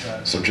be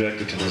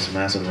subjected to this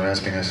massive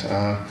raspiness.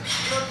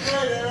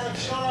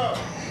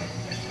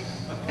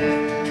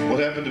 What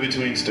happened to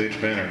between stage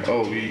banner?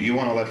 Oh, you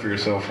want all that for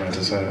yourself,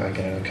 Francis. I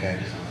get it, okay.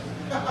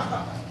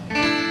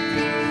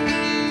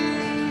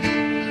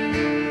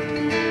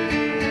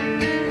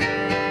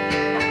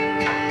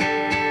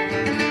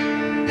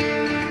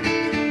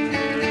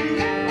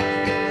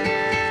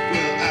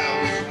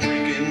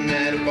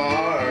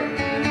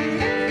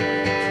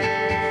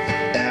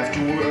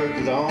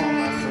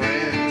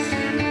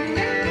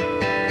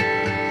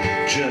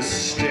 Just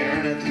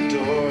staring at the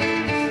door,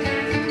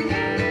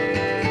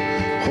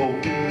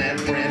 hoping that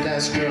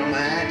Brandeis girl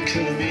might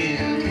come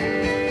in.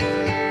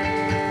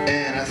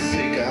 And I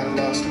think I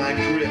lost my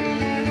grip.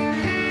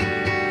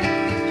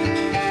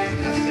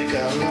 I think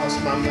I lost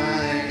my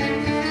mind.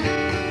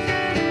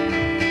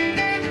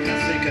 I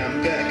think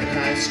I'm back in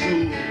high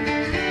school,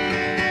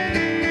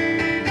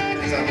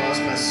 'cause I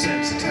lost my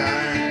sense of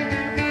time.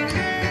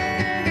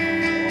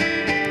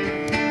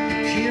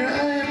 Here I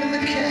am in the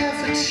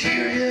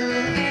cafeteria.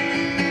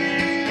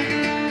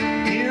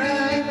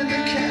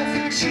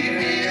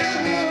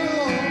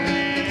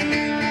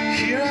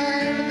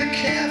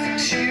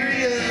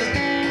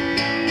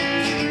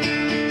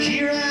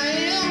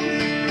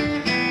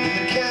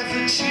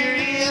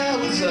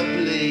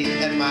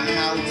 At my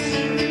house,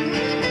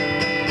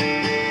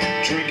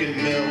 drinking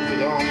milk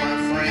with all my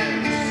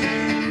friends,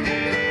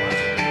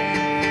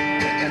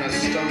 and I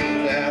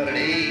stumbled out at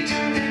 8,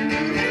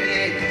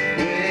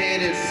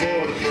 waited for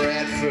the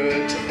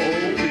Bradford to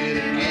open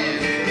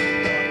again,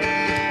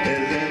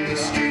 and then the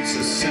streets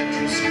of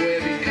Central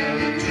Square become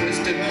a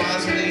twisted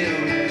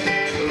mausoleum,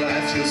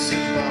 lifeless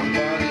and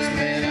bombarded.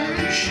 Man, I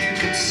wish you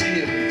could see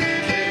it.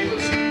 It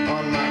was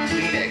on my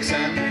Kleenex. I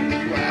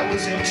knew I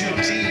was in too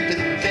deep,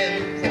 and then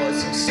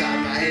inside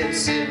my head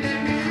sitting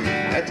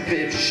at the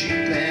baby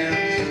sheet pans.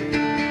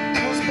 I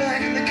was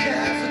back in the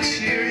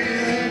cafeteria.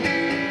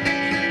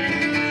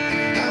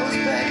 I was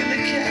back in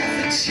the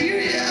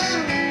cafeteria.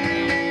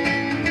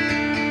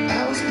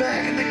 I was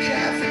back in the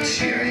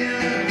cafeteria.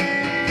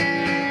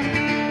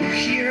 Well,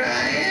 here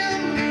I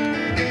am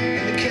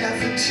in the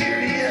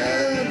cafeteria.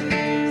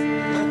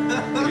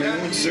 No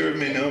one served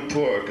me no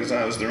pork, 'cause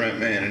I was the rent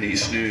man in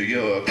East New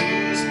York.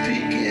 Who was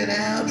peeking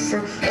out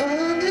from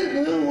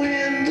under the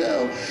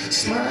window,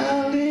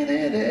 smiling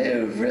at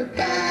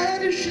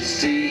everybody she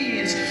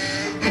sees.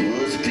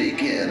 Who's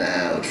peeking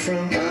out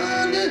from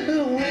under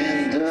the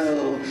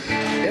window?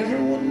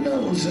 Everyone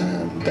knows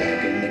I'm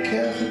back in the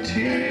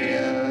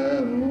cafeteria.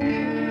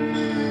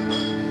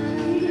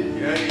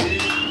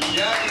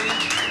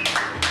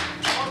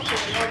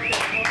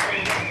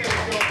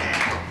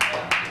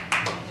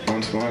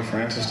 Once more,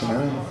 Francis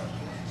DiMenno.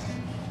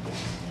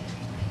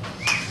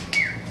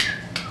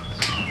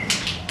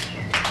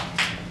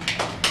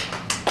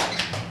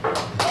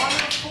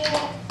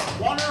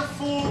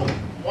 Wonderful.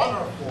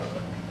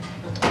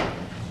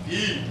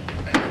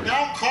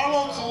 Now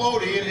Carlo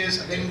Collodi and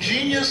his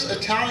ingenious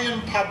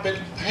Italian puppet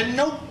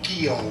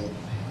Pinocchio.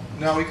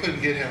 No, we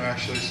couldn't get him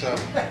actually, so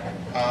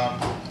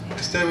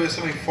instead we have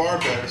something far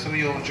better, something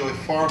you'll enjoy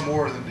far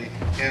more than the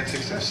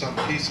antics of some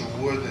piece of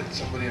wood that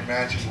somebody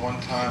imagined one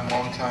time,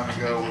 long time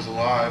ago, was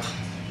alive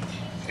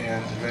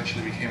and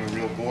eventually became a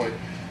real boy.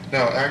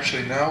 No,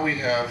 actually, now we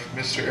have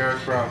Mr.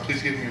 Eric Brown.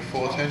 Please give him your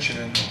full attention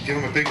and give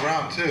him a big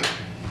round, too.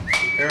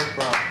 Eric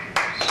Brown.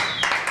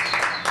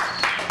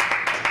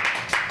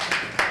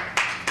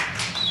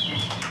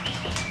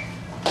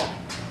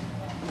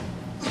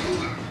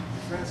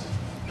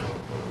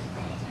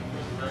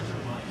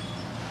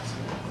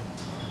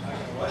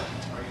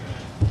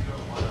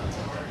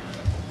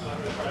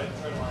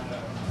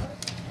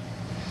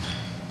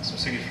 So I'm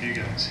singing for you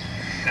guys.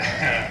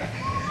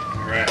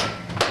 All right.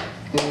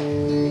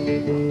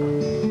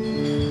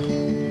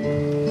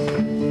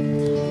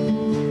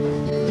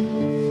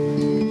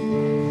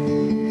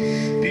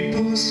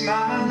 People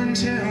smile and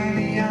tell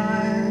me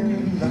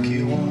I'm the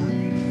lucky one.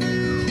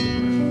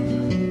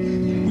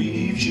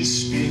 We've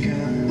just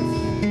begun.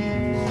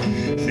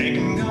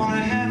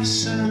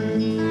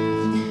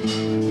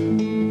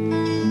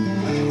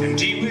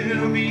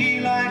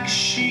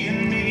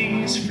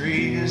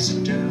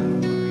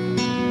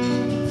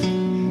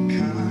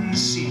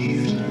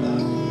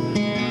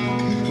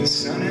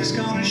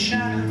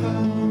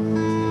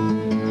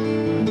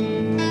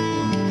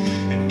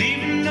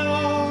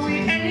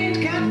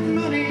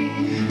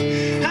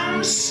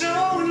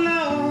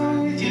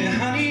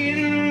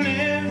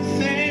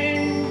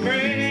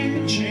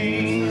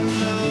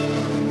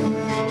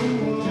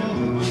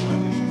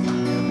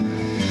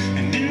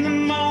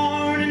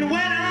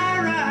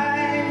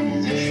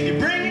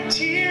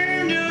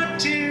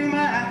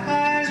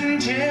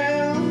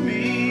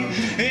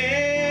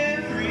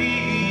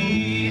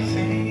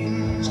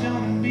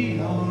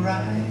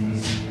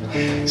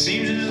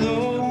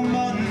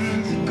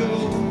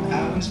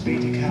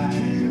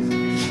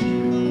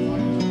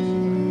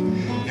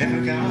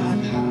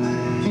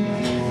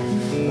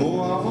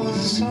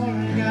 sort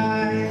of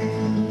guy.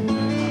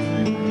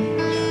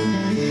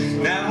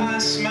 Now I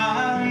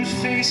smile and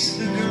face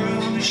the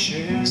girl that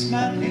shares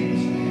my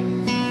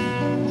name,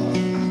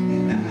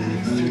 and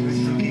I'm through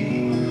with the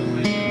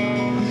game.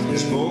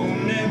 This boy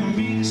will never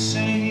be the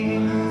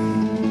same.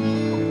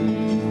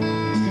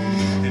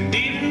 And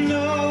even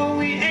though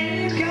we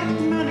ain't got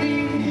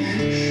money,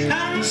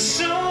 I'm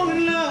so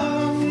in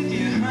love with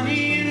you,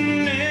 honey,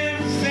 and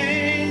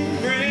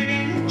everything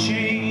bring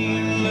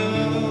chain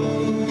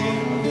love.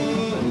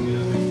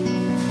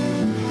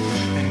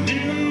 And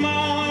in the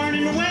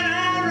morning when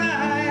I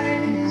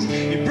rise,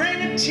 you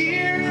bring a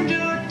tear of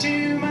joy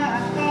to my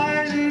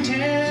eyes and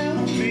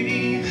tell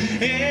me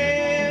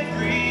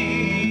everything's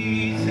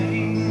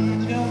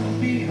gonna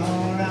be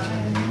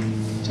alright.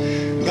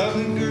 Love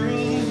the girl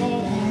who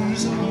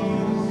holds the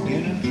world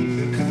in a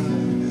paper cup.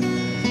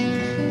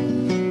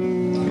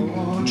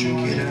 Oh,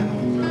 drink it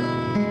out.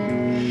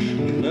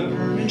 Love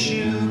her and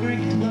she'll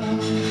bring you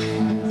love.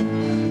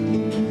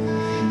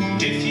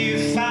 And if you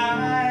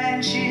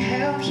find she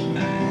helps you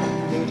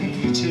out, but if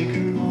you take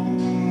her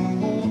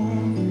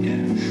home,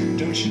 yeah,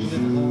 don't you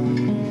live alone.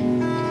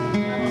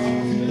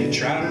 You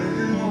try to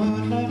learn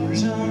what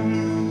lovers are.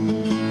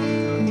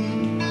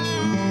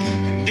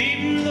 And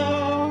even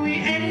though we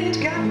ain't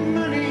got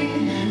money,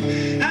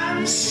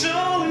 I'm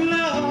so in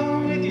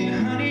love with you,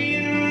 honey,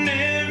 and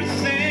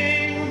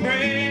everything will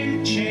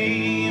bring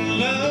chain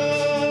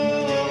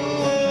love.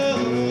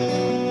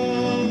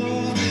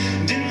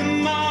 And in the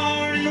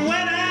morning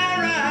when I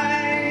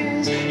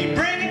rise, you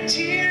bring a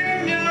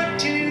tear of joy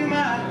to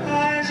my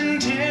eyes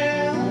and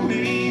tell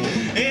me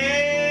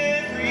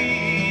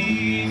everything's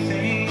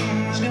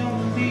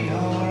gonna be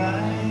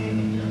alright.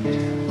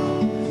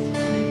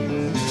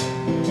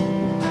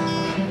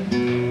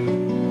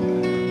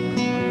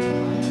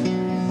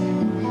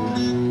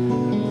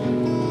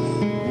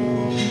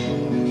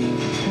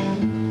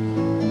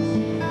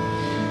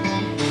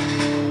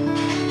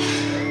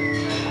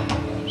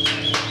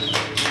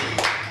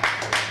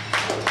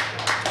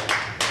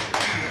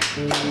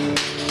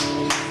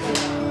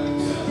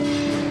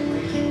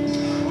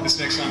 This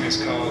next song is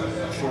called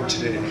For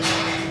Today.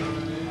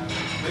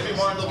 Maybe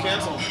Martin will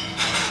cancel.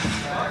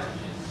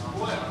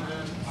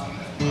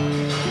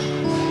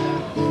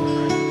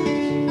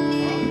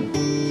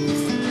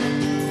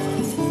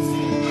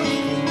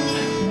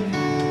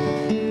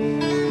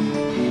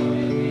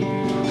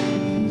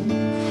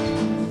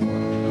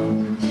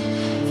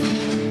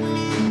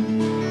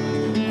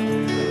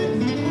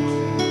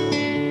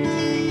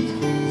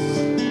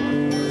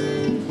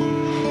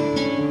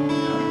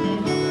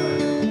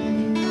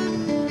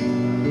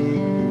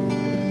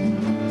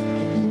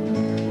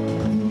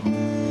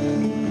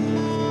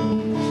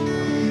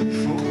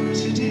 For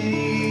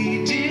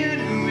today did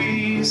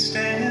we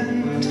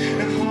stand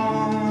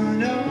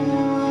upon a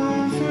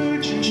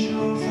virgin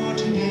shore. For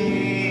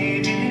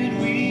today did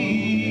we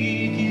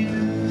give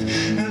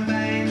a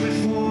banquet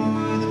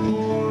for the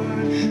poor.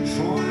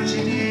 For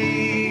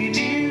today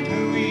did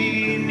we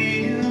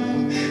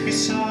kneel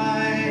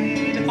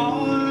beside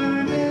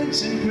our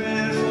beds in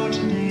prayer. For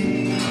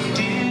today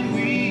did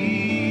we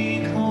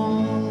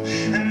call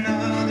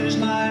another's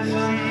life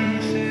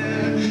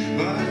unfair.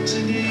 But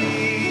today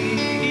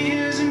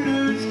is an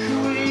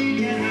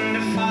earthquake and a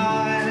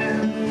fire,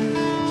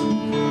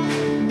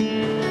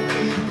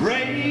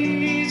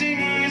 raising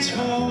its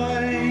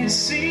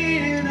voice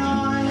in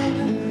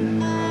honor.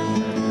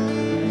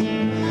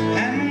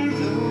 And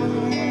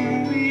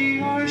though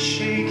we are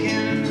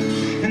shaken,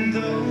 and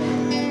though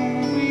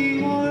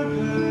we are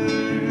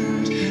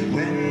burned,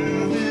 when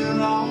will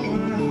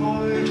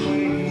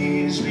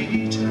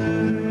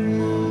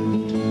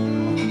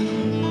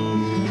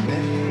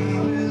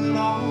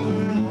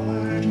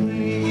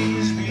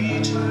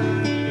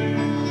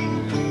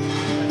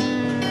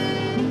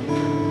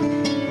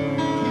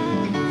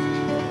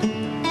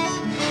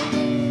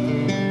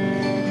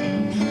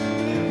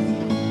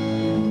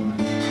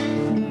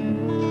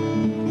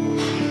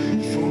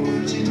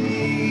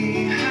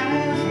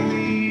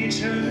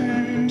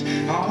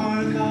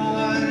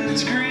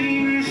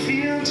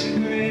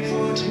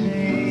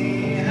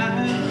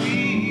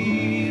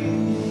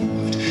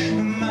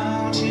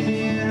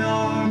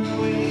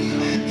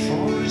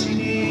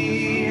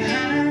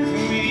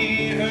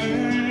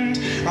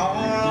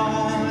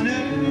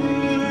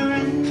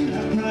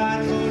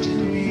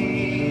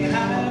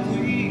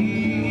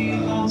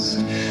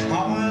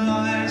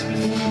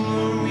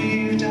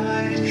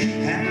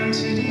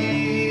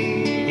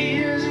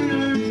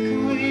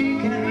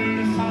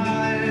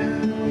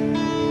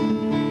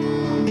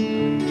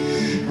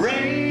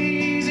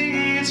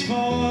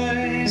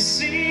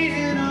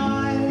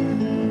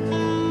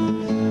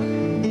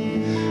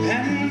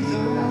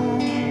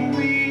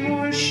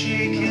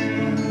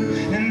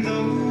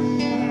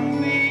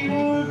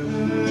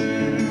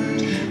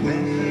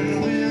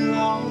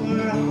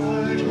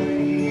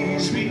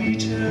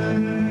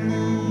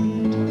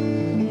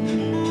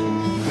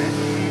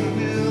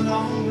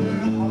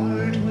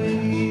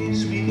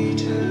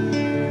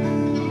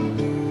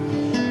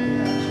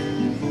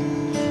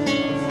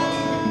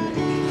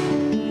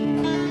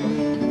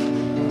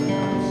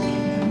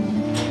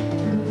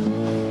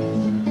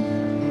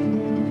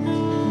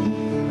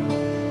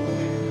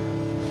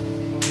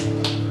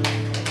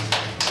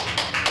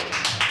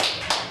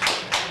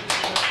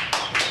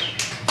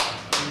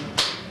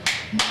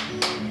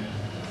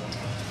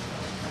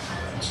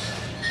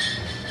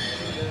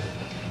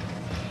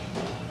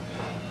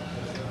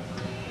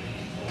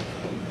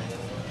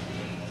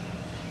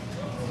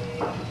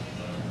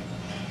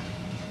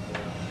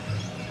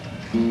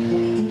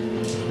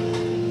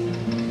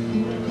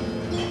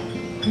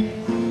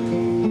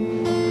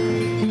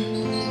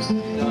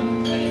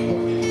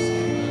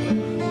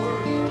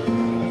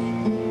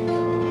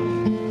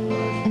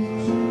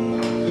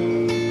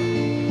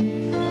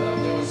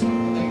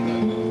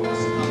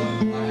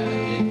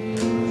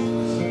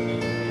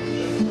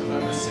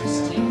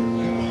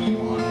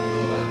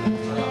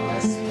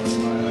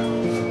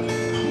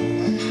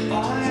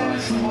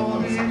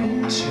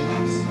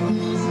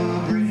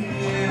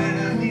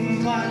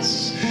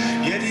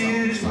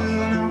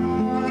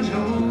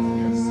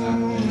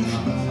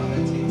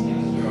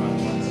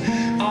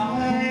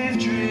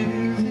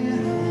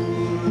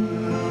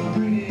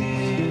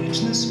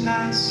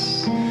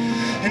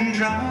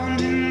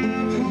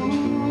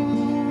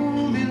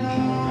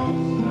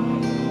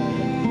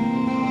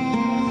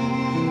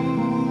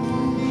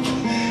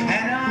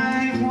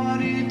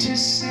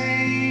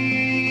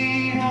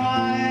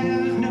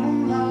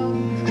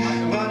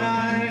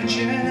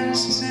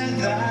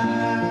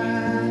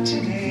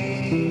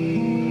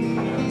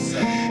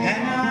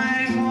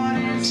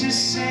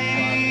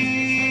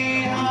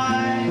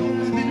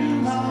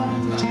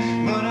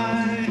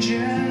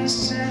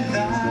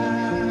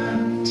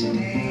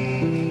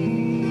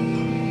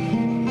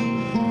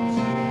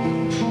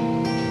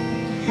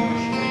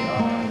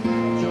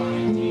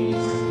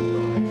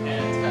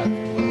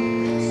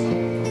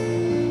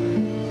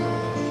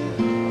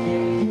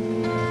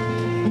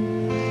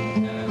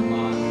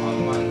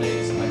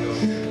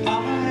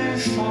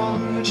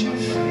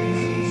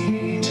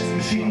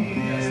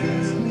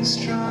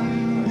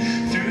strung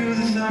through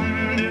the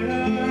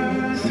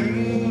thunder,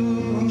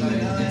 through the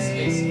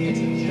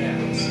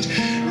night,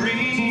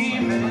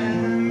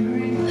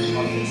 remembering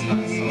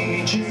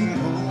aging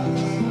home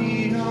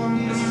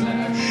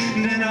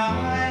that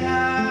I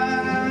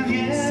have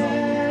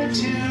yet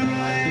to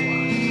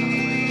write,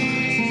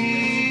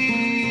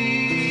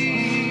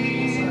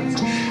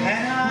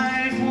 and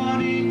I've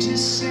wanted to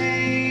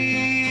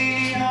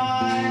say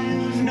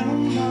I've no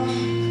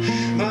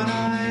love, but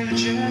I've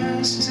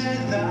just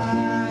said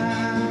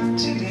that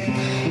today.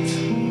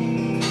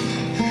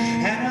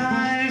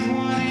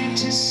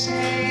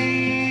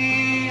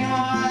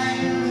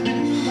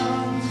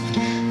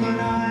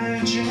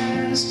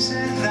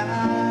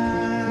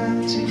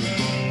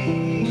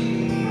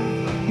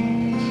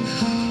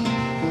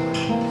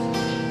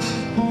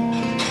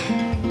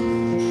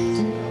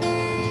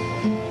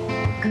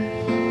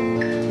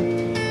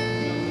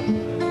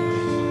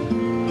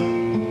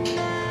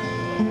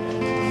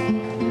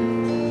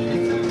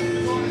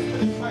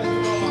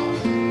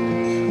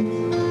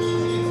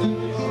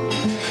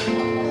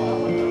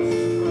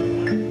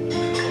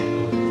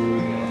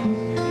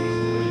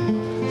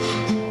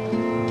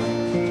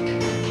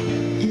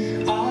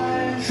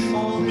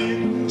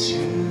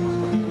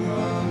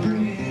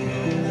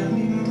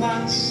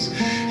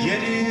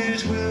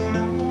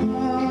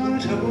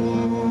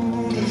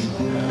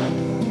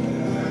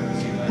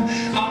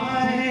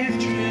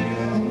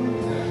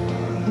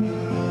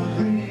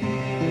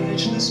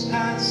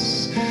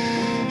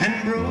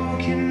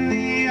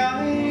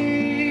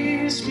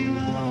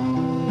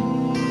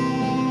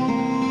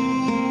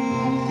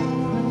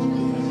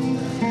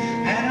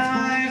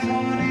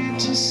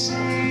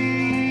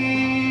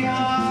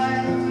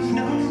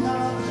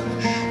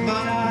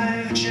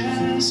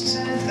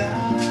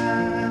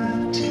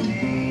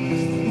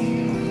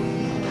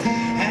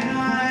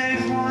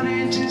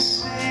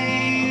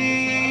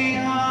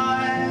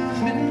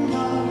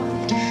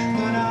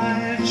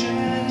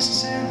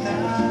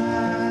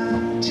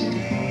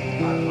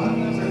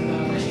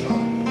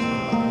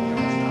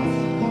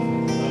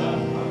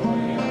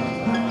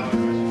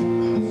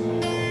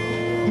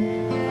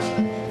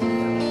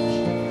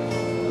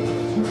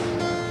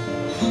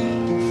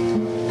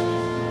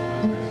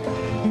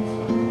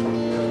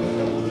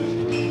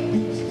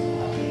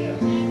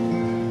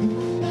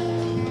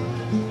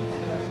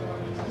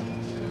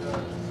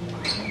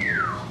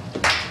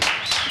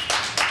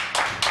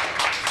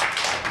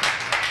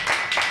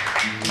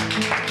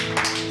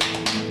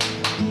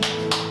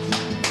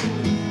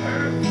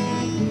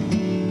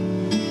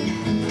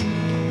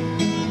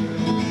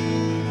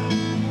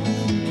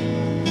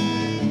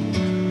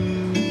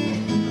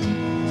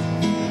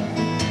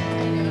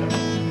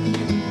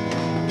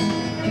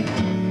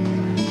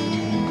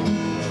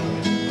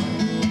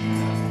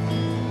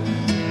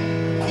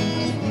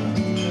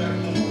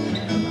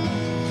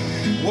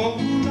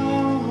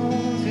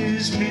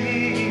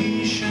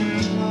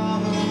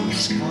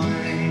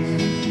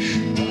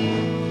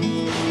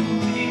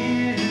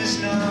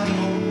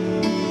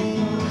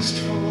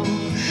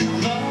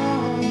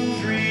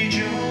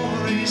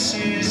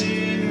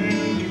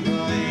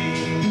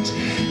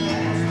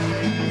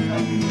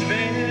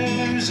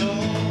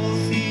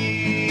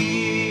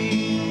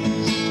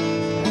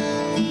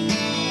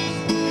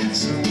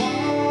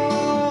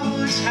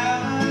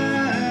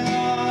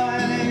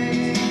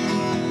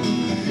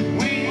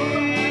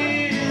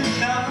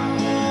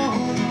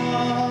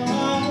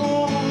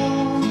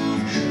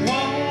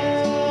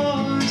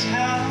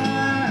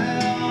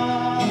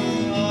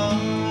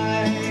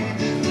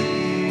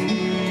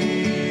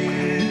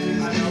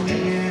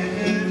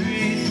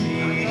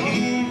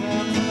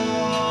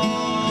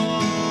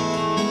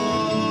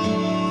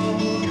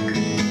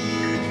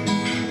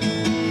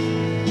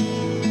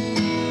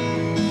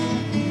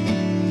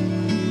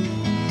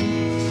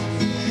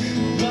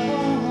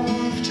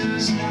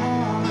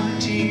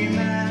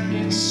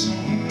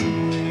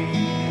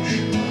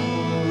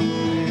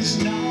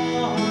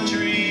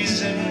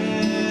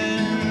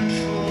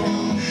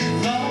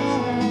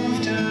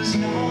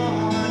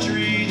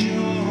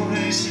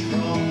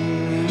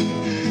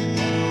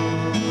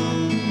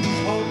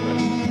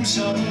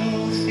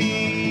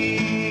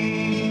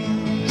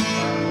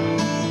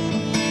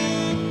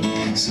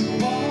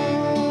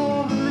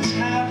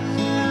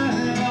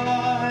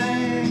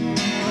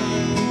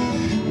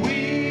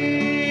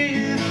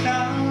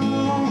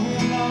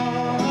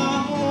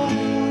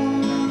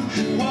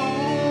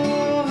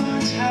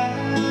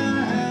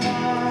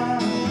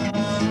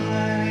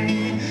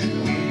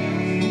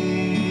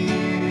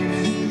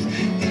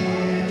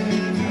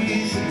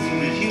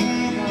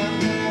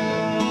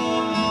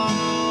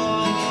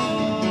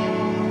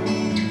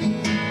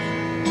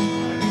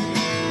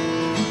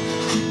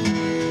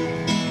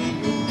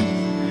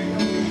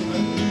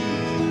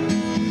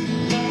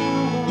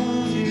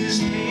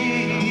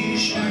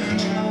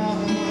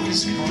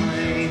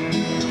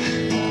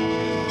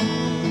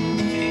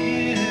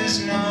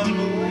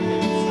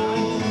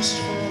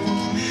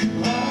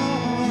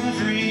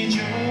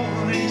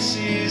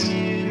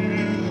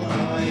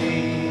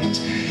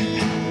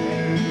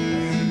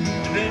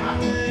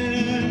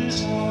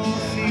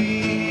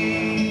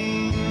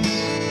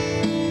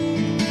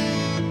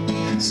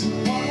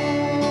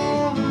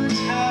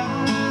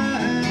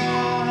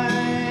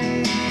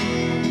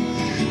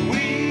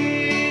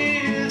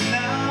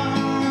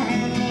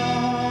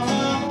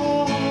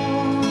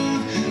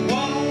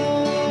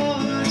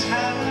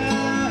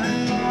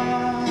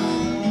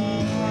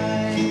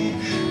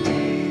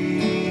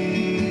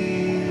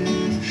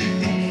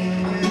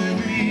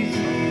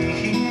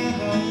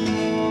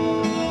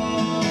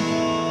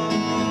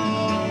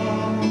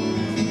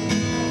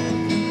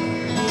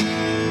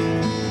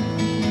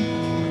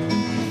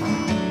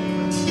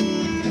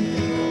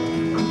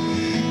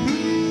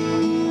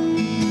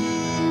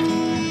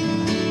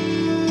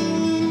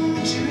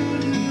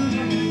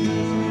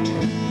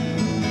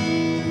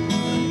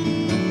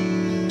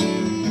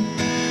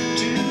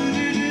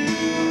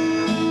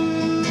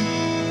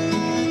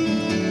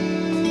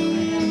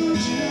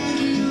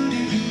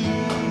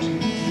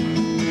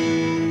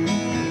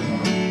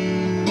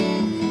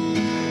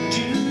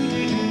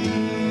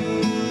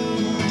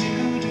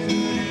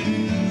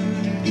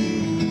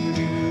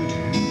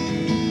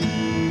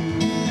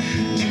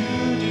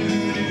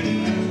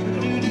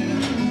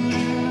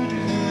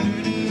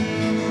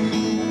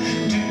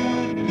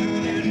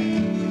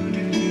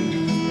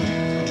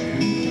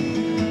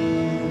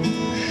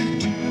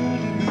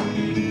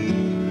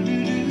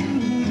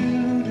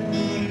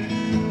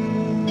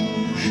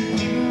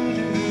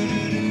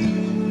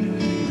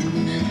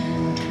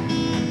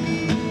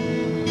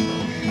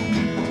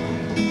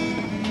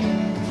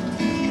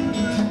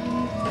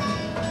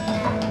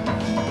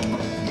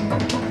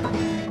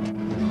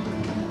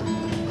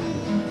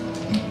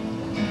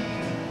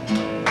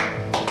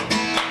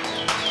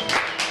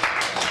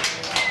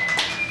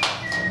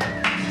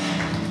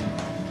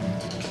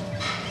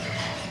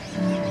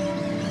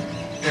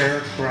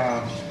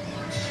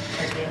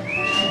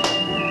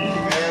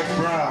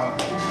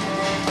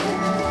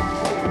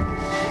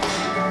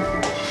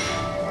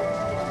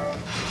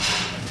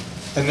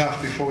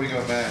 enough before we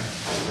go mad.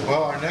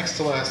 Well, our next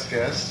to last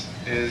guest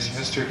is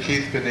Mr.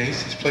 Keith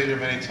Bowniece. He's played here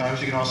many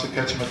times. You can also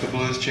catch him at the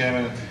Blues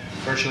Jam and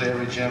virtually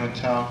every jam in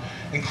town,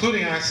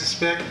 including, I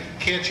suspect,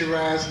 Can't You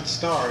Rise and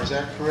Star. Is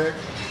that correct?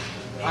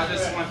 I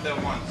just went there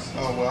once.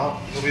 Oh, well,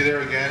 he'll be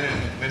there again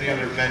and many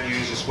other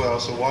venues as well,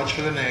 so watch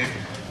for the name.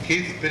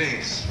 Keith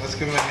Bowniece. Let's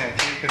give him a hand.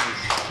 Keith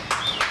Bowniece.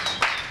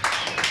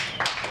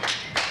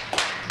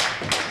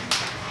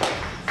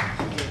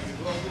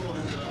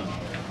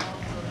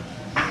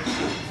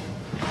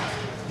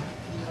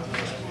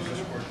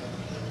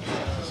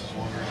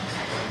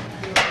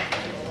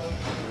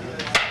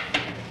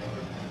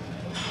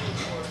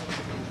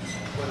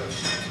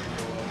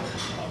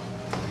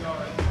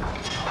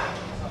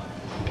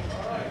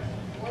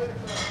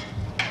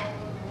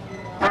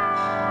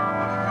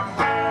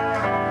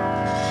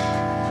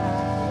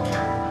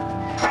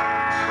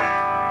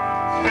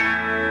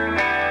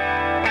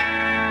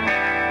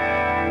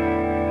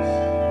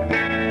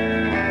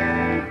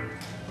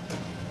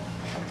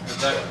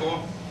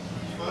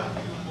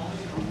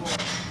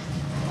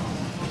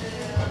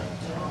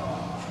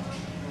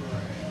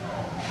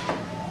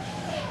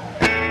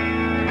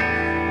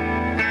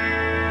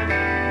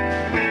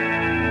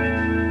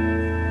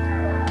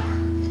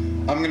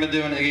 I'm going to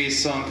do an Iggy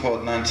song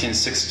called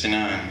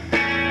 1969.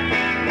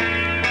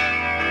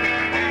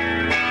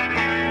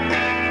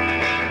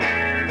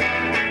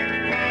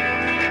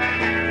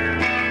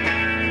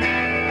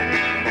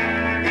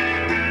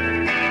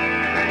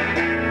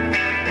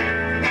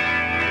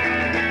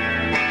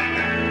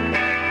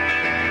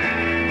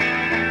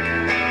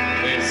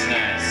 It's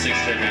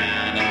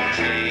 1969,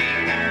 okay.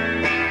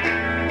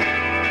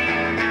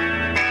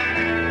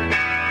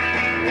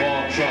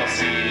 Walk across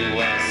the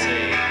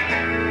USA.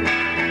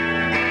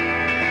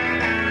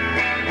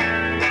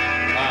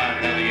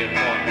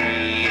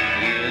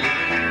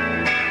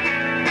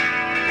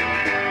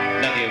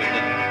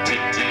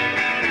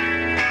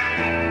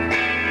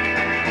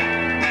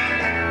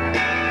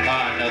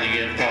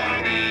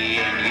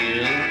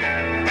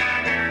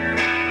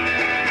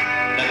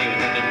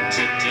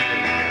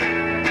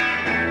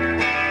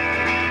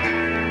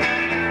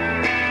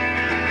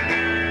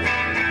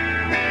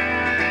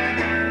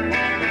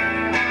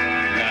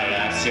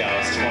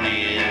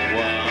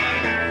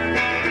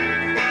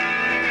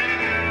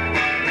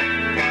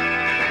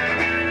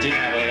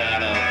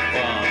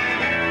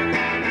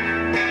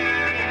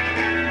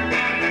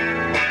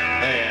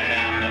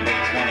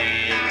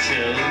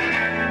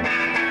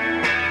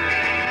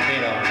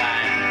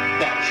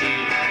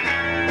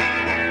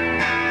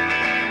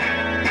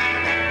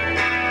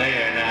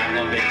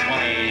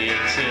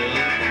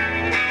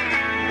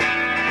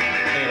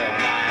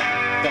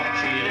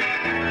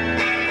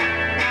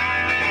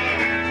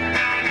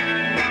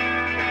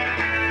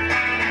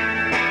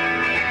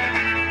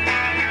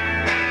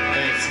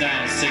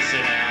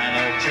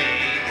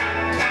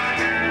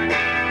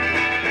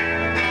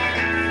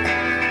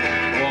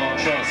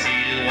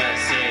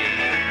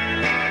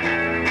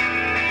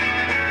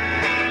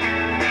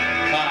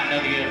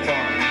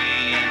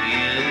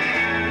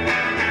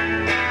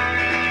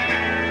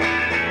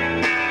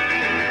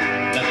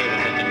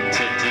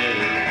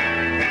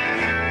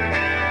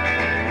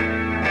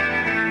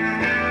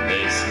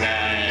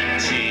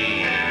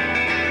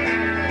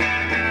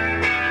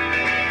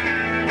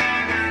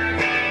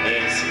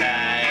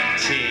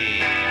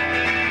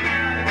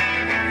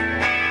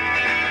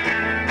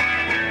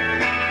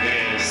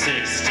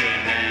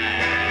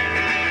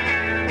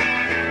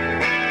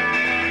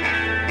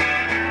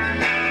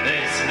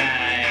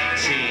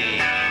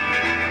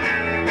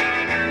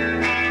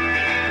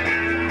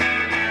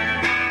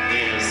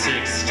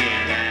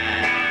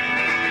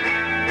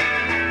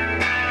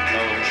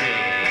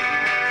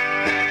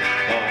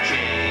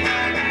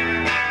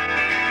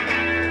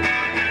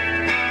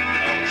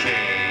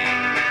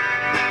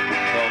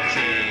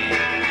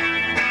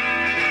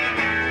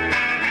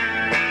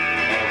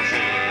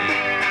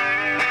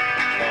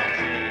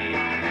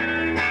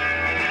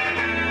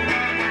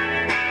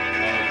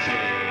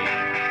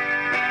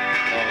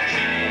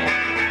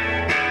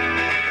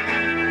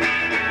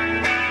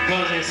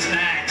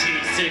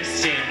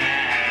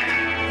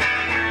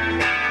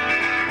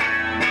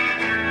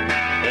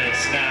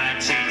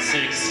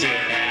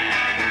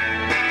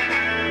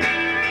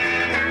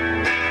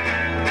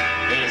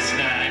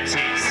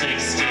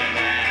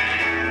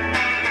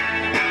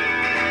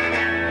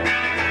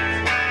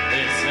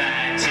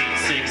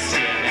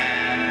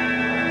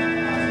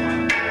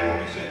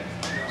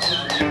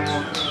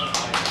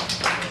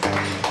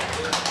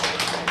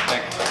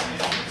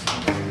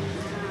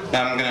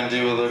 I'm going to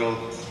do a little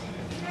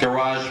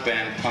garage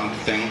band punk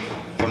thing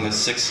from the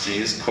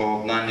 60s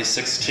called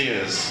 96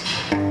 Tears.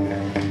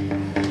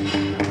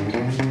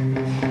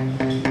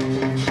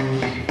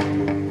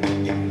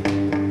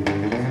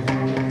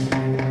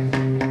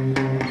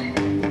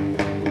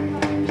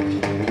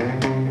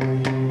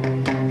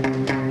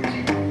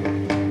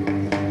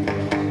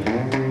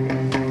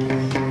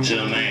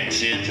 Jermaine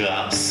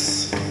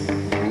teardrops,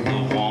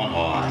 the one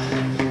heart,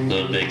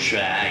 the big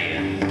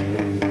trying.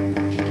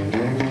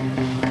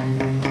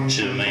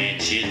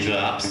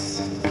 drops,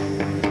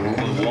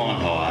 with one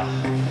heart,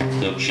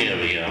 they'll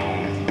carry on.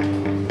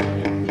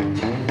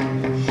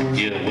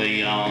 You're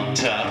way on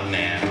top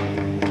now,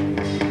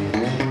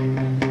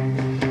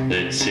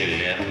 that you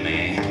left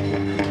me.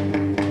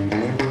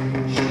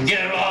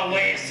 You're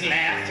always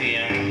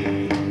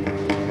laughing,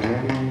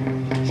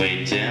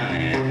 way down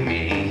at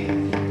me.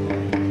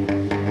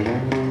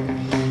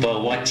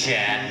 But watch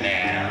out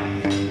now,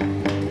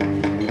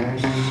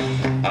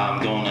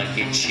 I'm gonna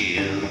get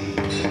you.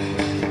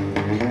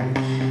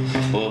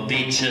 We'll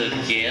be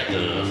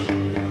together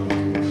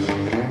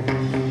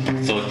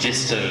for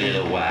just a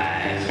little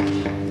while.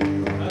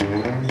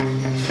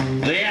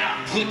 Then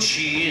I'll put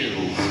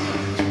you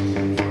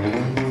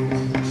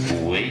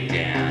way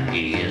down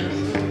here.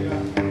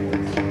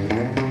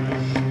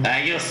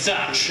 And you'll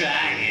start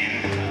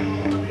trying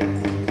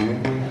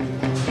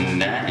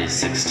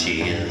 96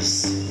 tears.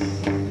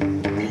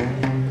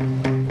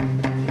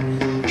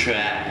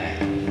 Try,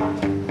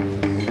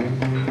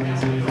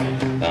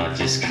 I'll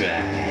just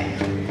cry.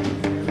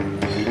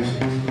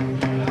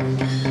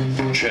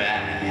 Try,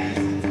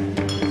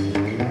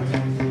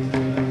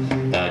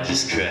 I'll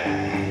just cry.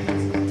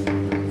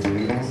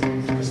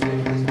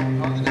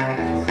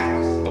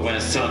 But when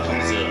the sun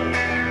comes up,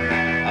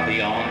 I'll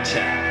be on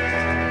top.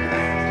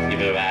 You'll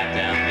be right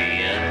down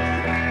there,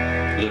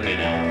 looking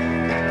up.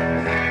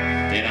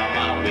 And on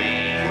my way,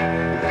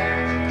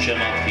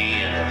 come up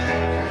here,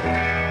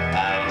 I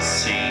don't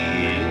see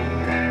you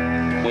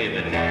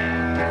waving now.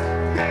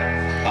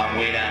 I'm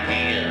way down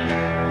here,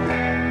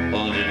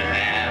 wondering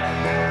how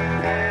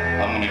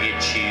I'm gonna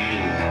get you.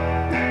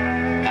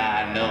 I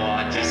know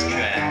I just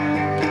cried.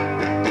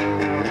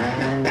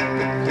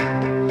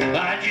 I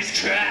just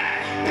cried.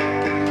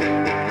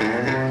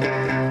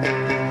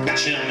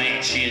 Chill me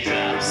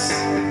teardrops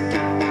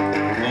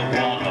with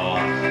one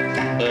heart,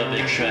 I'll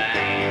be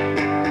crying.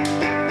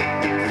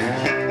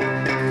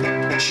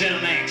 Chill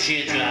me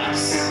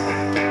teardrops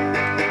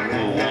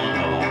with one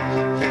heart,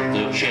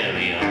 they'll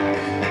carry on.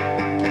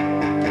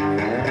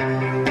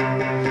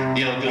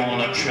 You're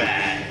gonna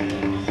cry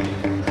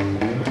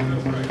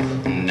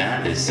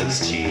 96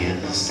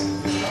 tears.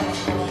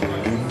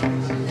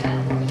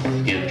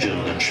 You're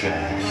gonna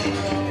try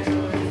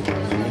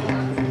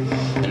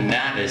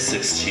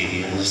 96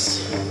 tears.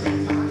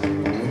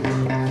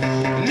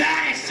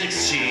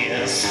 96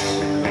 tears.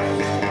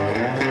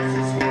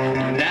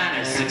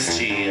 96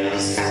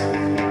 tears.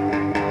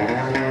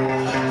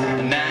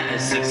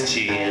 96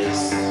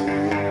 tears.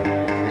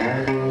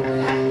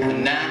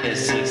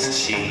 96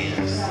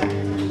 tears.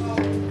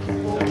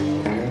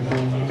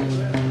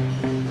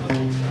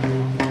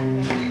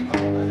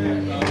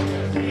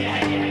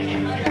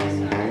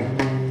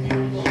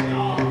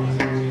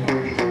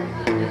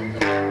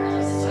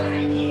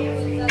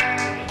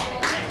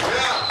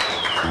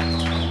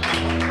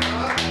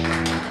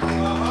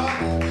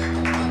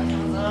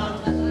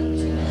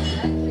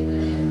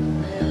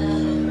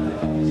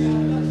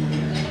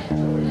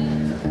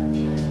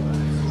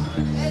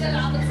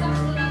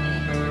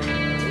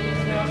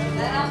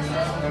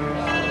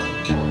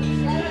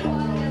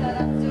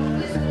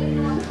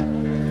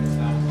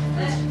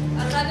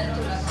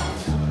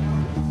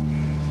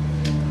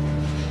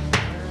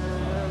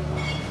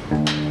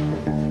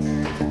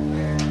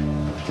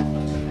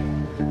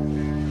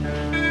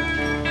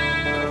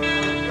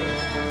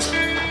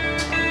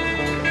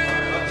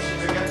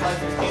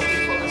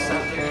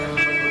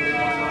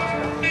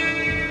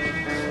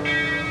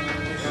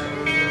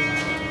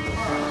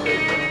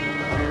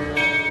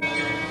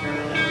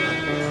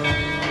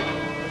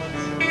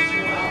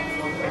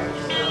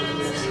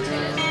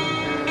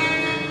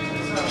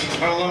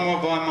 I'll more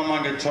buy my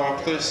guitar,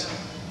 please.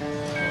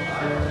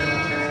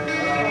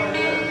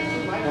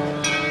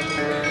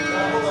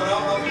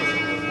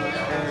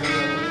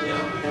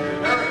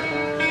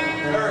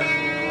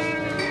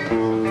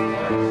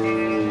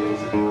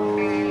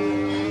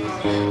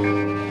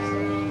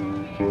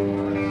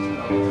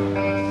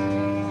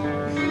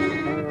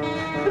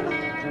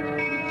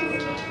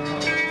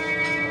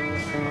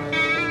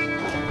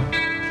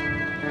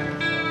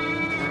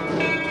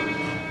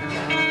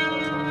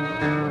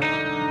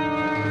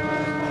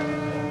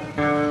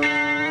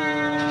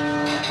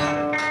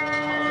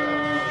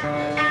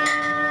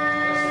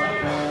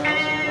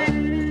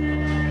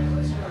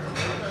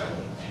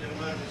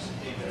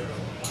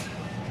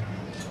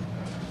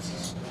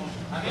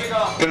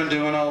 Gonna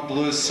do an old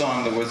blues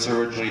song that was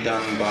originally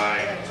done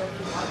by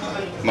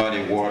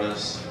Muddy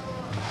Waters.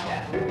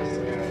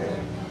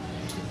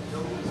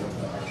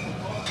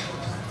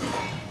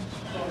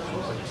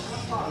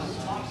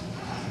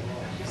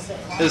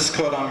 This is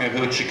called I'm Your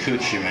Hoochie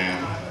Coochie Man.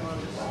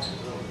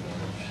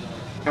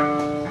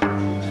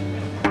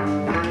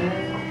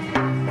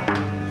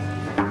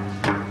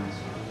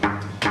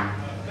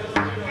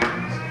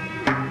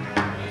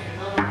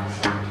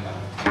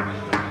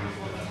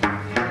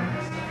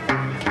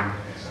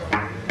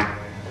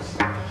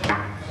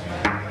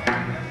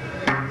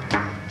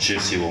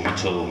 Gypsy woman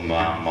told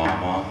my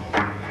mama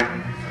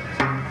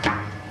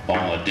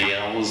on the day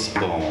I was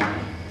born,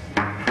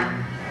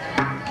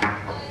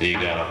 You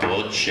got a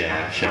boat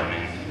shack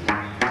coming.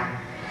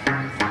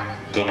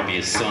 Gonna be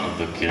a son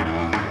of a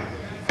gun.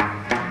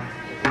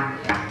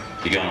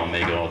 You're gonna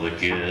make all the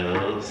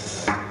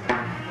girls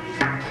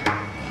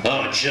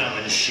jump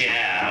and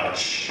shout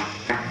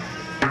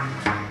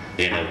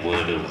in a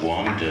word of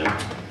wonder.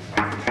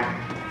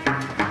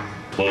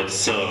 What's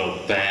sort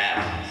of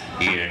bad,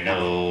 you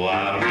know what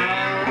I mean?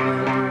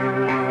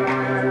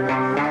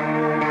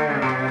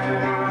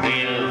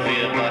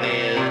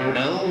 Everybody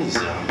knows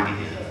I'm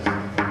here.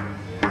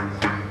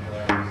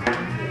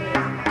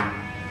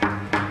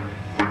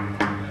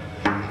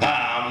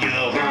 I'm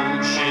your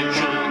hoochie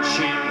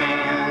coochie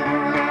man.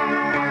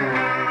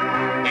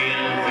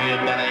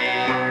 Everybody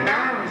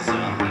knows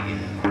I'm here.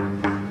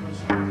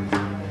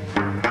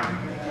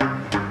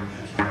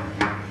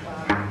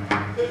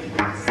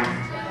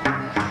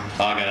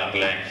 I got a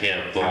black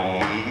hair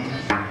bone.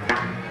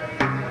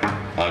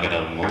 I got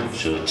a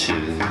Motte or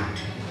two.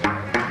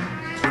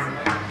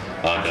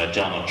 I got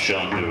Donald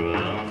Trump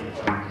around.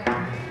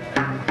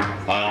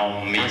 I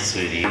don't mess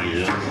with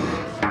you.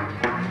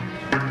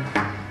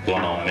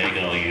 Gonna make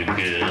all you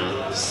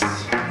girls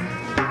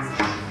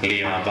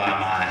leave me by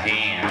my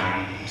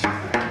hand.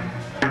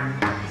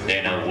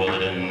 Ain't no word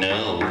to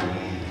know.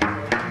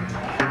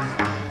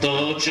 The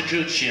hoochie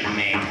coochie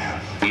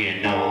man,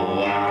 you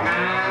know I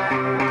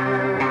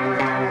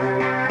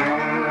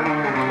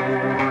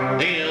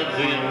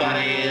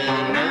everybody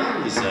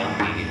knows I'm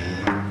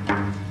here.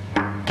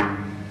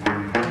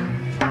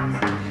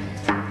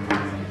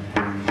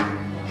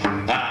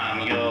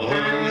 I'm your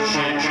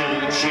hoochie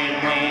coochie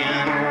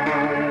man.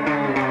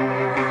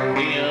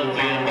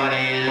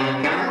 Everybody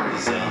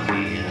knows I'm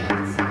here.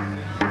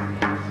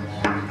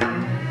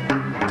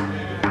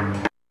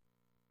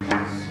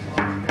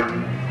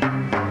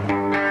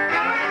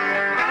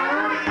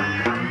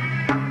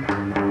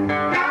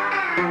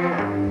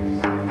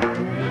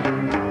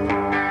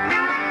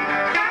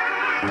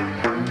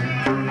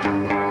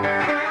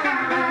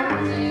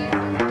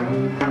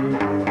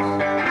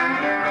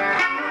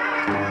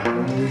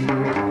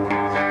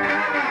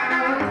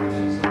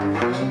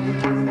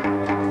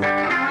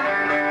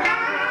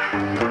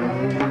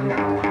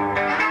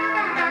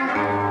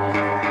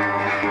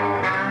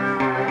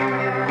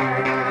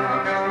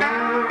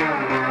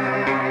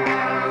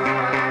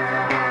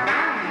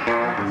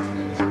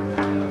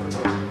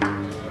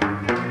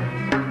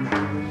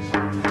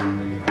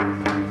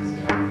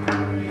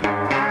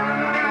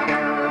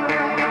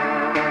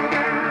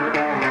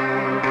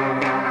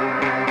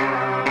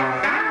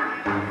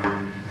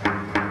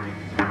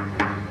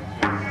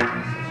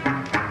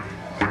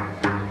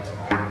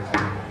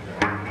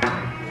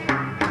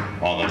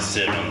 On the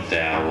 7th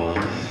hour,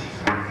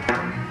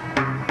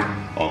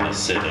 on the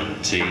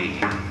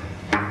 17th,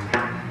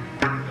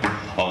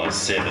 on the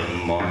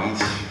 7th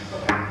month,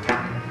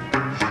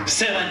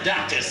 7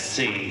 doctors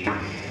see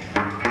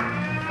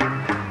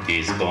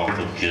he's born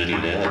for good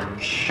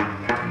luck.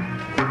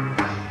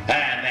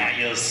 And now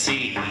you'll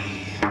see I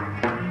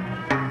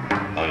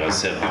got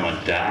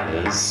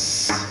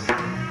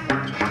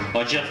 $700.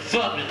 Would you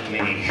fuck with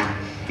me?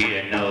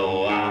 You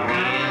know I'm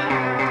here.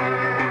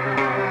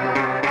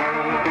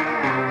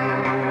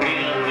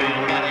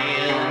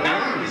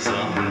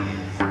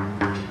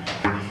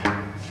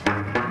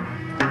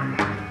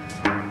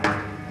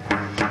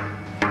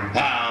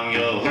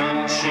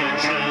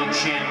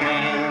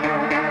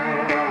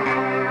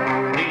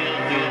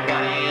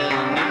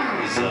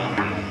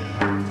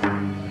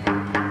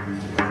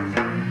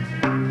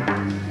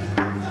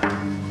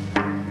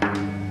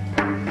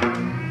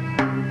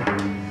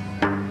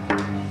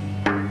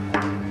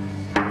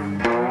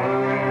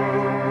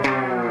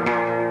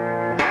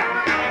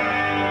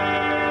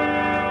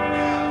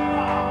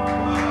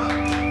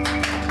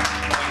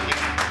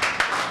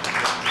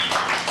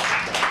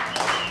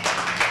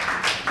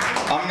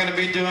 I'm going to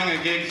be doing a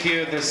gig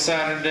here this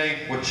Saturday,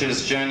 which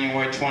is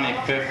January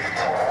 25th.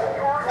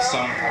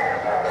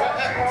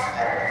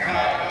 Can I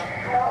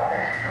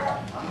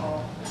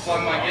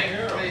plug my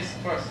gig, please,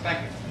 first? Thank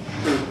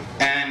you.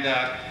 And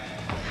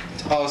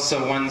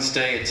also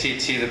Wednesday at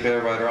TT the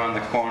Bear right around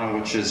the corner,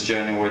 which is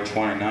January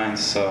 29th.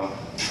 So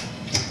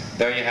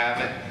there you have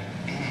it.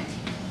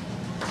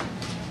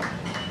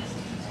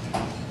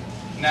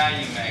 Now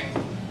you may.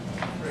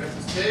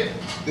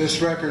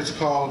 This record's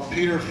called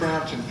Peter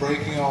Frampton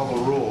Breaking All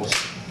the Rules.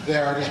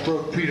 There, I just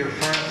broke Peter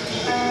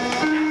Frampton.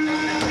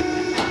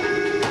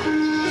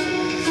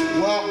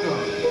 Welcome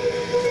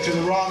to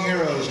the Wrong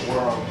Heroes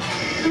world.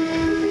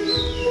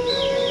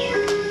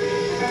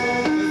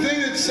 The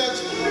thing that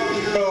sets the Wrong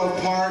Hero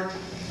apart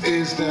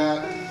is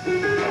that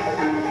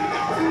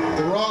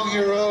the wrong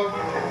hero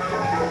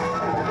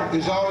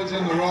is always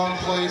in the wrong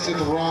place at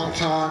the wrong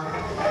time.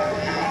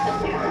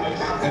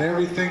 And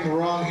everything the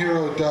wrong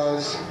hero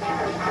does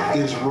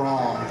is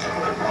wrong.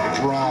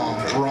 Wrong,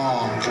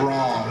 wrong,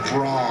 wrong,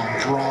 wrong,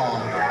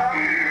 wrong.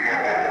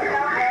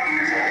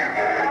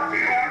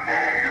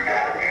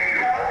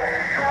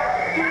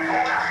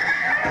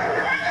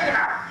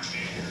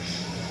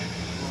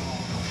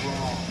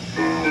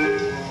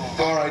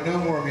 All right, no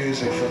more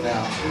music for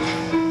now.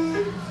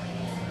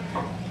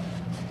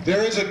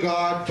 There is a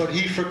God, but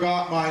he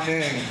forgot my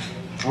name.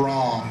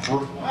 Wrong.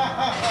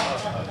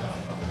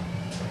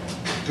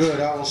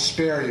 Good, I will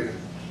spare you.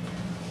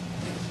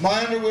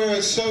 My underwear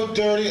is so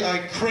dirty I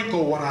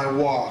crinkle when I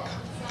walk.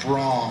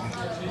 Wrong.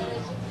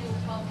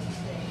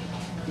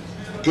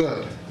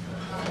 Good.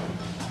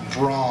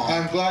 Wrong.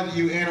 I'm glad that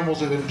you animals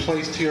have been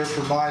placed here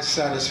for my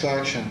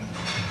satisfaction.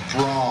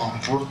 Wrong.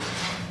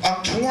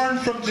 I'm torn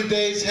from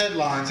today's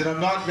headlines and I'm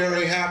not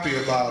very happy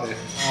about it.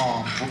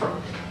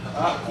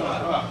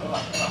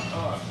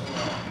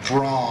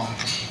 Wrong.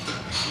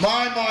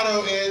 My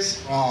motto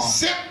is,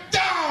 sit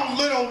down,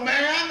 little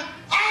man,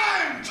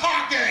 I'm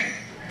talking!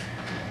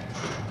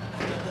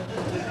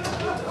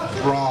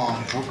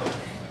 Wrong.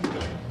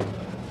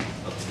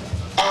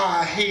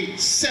 I hate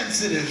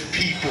sensitive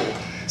people.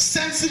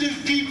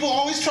 Sensitive people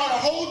always try to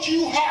hold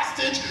you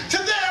hostage to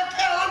their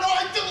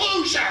paranoid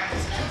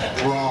delusions.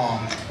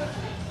 Wrong.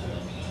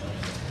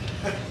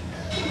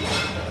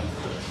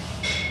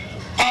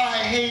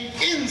 I hate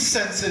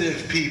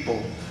insensitive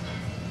people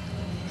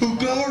who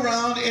go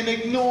around and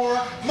ignore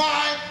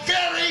my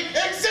very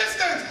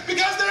existence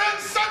because they're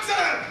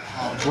insensitive.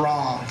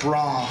 Wrong.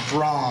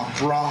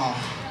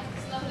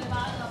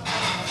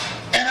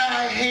 And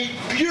I hate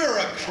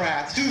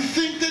bureaucrats who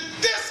think that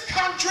this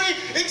country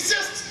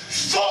exists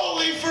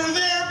solely for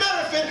their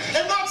benefit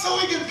and not so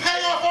we can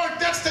pay off our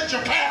debts to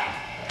Japan.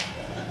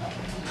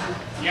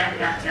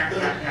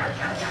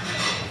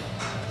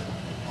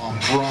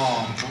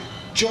 Wrong.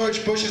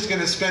 George Bush is going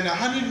to spend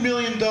 $100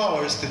 million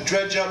to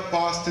dredge up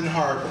Boston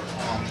Harbor.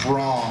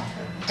 Wrong.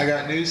 I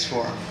got news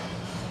for him.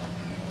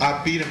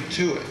 I beat him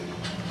to it.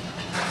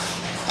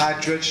 I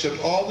dredged up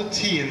all the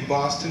tea in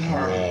Boston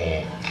Harbor.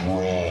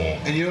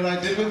 And you know what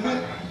I did with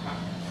it?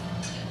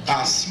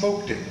 I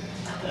smoked it.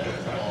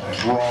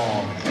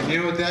 Wrong. And you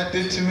know what that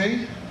did to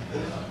me?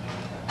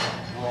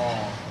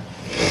 Wrong.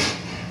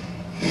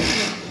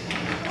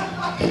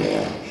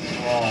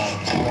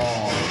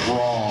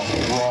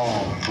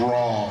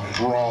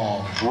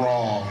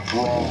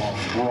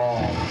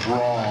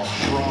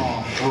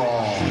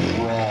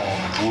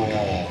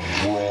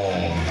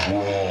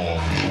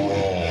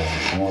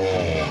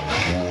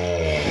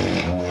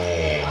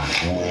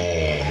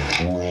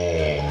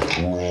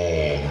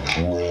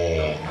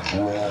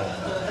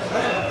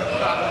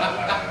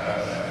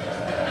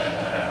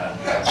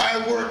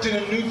 I worked in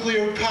a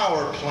nuclear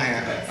power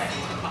plant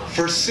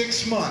for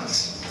 6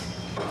 months.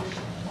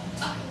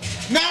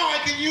 Now I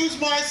can use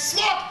my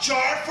slop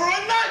jar for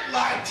a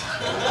nightlight.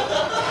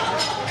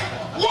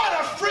 What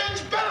a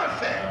fringe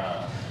benefit.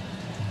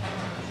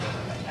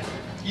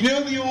 You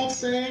know the old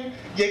saying,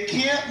 you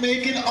can't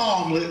make an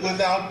omelet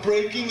without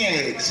breaking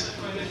eggs.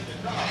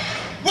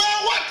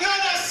 Well, what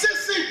kind of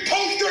sissy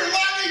poster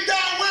lying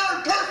down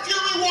wearing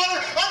perfumey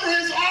water under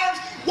his arms,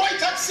 white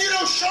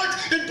tuxedo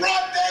shirts in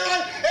broad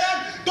daylight,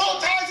 and bow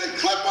ties and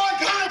clip-on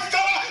kind of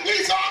fella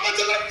eats omelets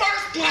in the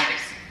first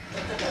place?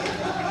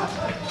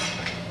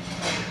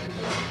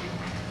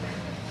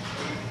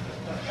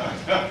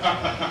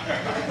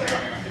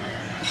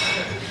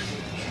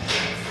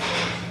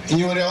 You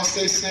know what else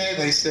they say?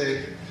 They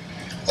say,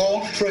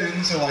 old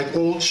friends are like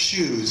old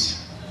shoes,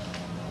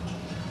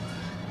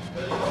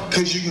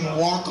 because you can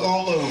walk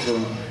all over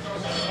them.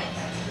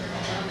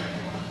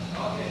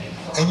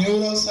 And you know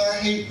what else I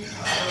hate?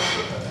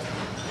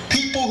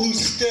 People who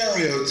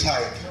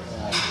stereotype.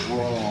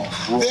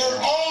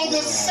 They're all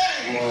the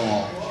same.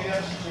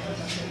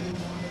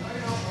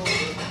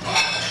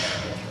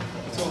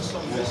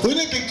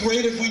 Wouldn't it be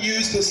great if we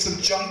used the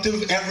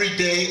subjunctive every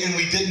day and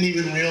we didn't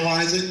even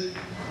realize it?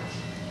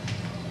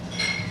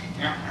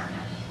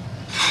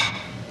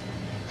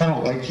 I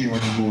don't like you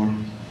anymore.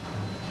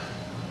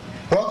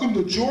 Welcome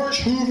to George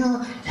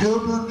Hoover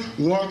Herbert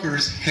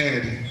Walker's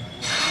head.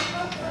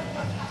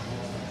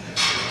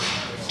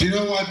 Do you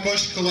know why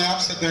Bush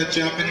collapsed at that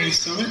Japanese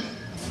summit?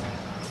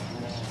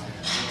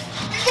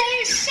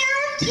 They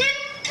served him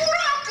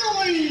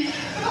broccoli!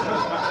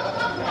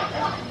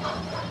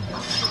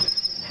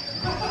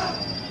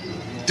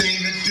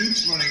 David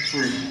Duke's running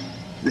for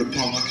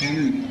Republican,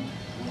 and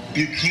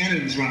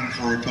Buchanan's running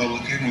for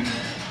Republican, and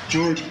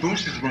George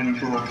Bush is running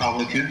for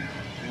Republican.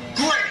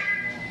 Great!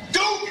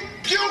 Duke,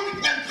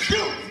 Puke, and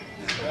Puke!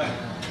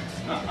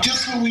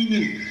 Just what we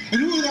need. And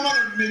who are the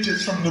other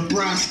midgets from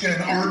Nebraska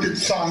and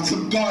Arkansas and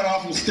some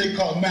god-awful state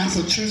called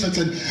Massachusetts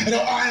and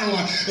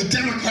Iowa, the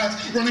Democrats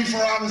running for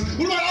office?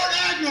 What about Art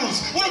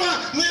Agnos? What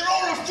about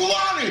Leonora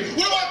Fulani?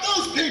 What about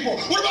those people?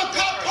 What about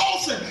Pat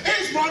Paulson?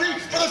 He's running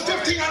for the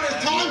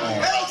 1500th time.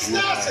 Harold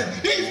Stassen,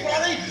 he's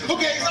running.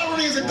 Okay, he's not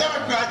running as a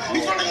Democrat.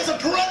 He's running as a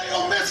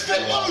perennial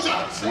misfit loser.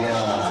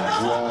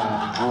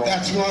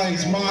 That's why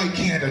he's my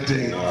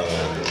candidate.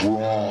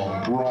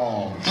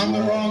 Wrong. I'm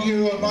the wrong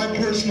hero, and my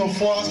personal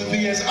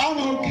philosophy is I'm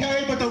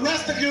okay, but the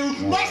rest of you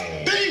must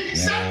be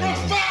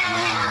sacrificed!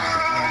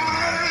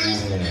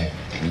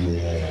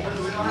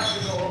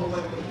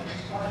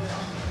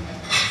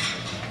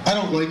 I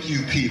don't like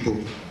you people.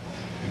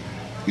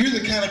 You're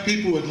the kind of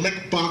people who would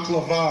lick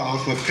baklava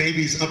off a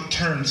baby's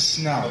upturned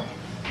snout.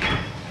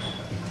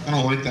 I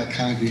don't like that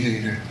kind of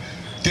behavior.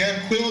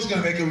 Dan Quayle's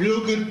going to make a real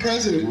good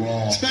president,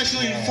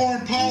 especially in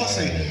foreign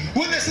policy.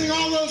 Witnessing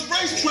all those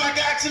racetrack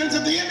accidents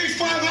at the Indy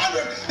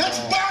 500, that's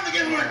bound to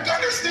give him an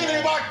understanding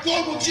about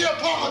global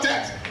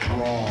geopolitics.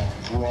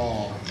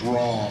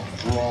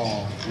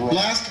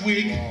 Last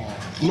week,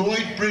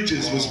 Lloyd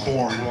Bridges was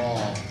born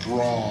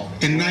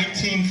in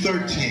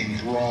 1913.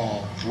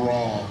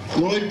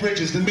 Lloyd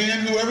Bridges, the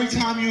man who every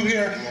time you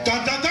hear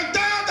dun dun dun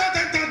dun dun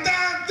dun dun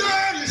dun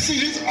dun, you see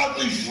his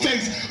ugly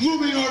face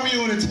looming over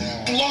you and its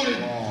bloated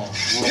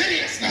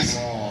hideousness.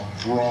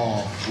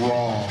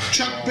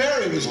 Chuck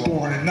Berry was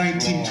born in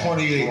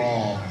 1928.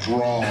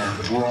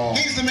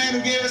 He's the man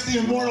who gave us the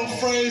immortal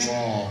phrase,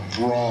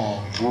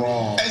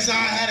 as I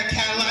had a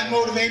Cadillac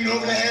motivating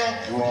over the hill.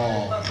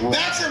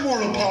 That's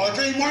immortal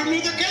poetry. Martin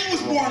Luther King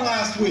was born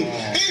last week.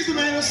 He's the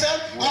man who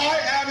said, I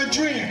have a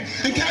dream.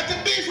 And Captain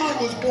Beefheart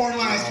was born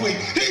last week.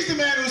 He's the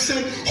man who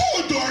said,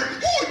 who a dart,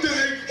 who a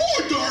day,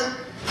 who a dart.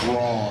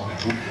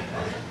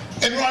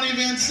 And Ronnie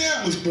Van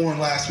Sant was born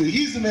last week.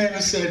 He's the man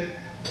who said,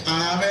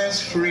 I'm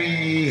as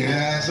free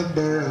as a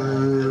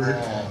bird.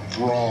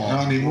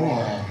 Not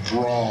anymore. I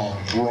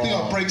think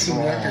I'll break some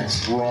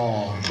records.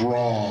 Charlie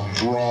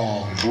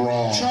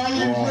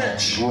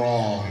Rich.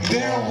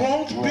 There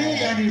won't be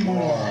any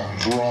more.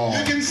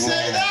 You can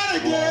say that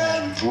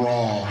again.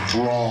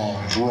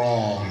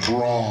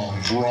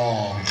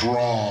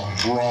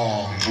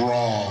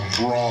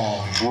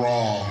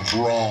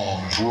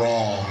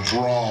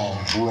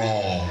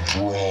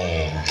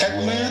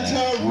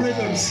 Atlanta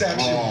rhythm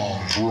section.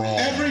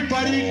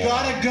 Everybody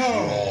gotta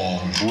go.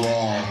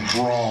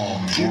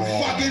 You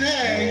fucking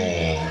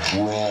A.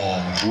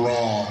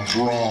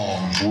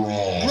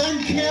 Glenn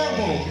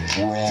Campbell.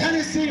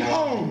 Tennessee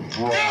home.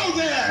 Go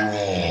there.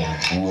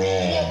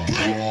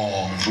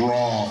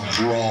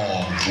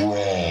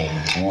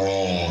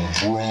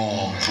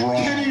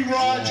 Kenny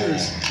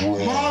Rogers.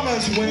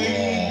 Mama's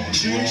waiting.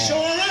 She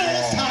sure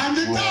is time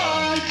to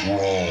die.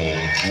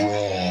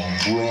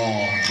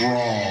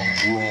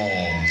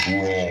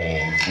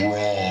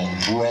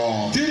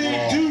 Diddy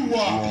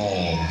Doo-Wop.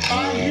 I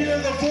hear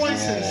the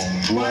voices.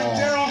 Like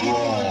Daryl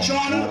Hall and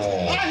John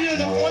Oates. I hear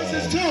the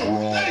voices too.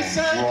 They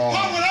say,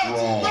 Howard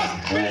Oates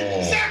must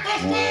be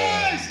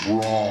sacrificed.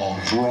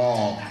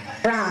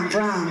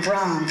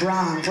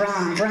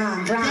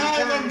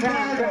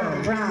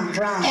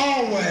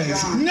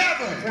 Always.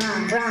 Never.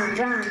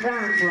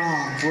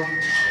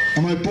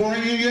 Am I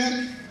boring you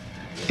yet?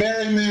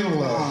 Barry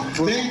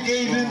Manilow. They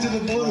gave in to the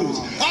blues.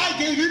 I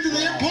gave in to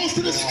the impulse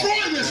to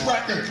destroy this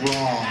record.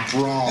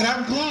 And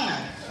I'm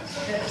glad.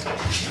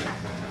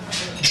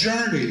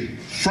 Journey,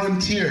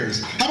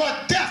 Frontiers. How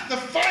about Death, the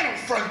Final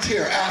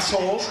Frontier,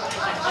 assholes?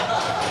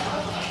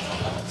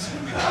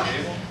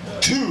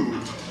 2,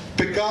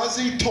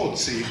 Benghazi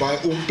Tozzi by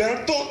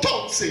Umberto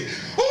Tozzi.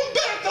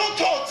 Umberto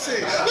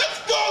Tozzi!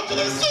 Let's go to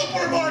the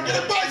supermarket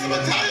and buy some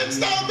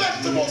Italian-style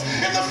vegetables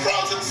in the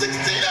frozen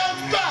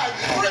 16-ounce bag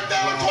for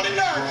 $1.29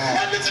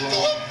 and listen to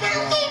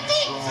Umberto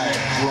Tozzi!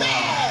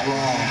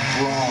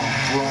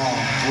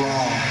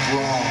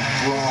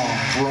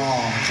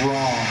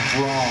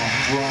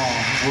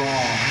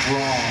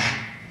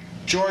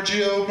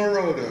 Giorgio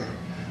Moroder,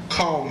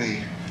 call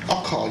me.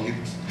 I'll call you.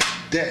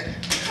 Dead.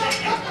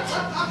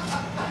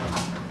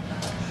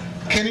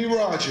 Kenny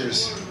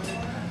Rogers,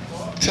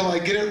 Till I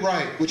Get It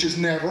Right, which is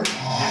never. Paul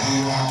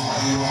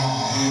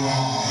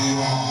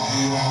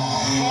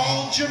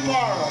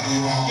Jabara,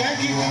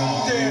 Yankee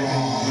Doodle Dandy.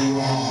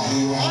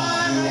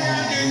 I'm a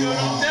Yankee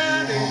Doodle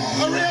Dandy,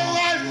 a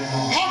real-life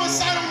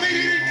homicidal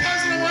meat-eating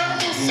cousin of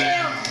Uncle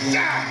Sam.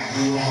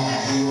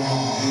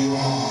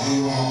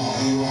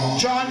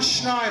 John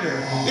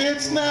Schneider,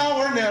 it's now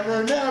or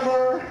never,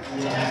 never.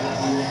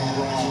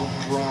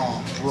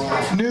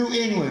 New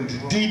England,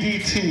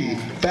 DDT,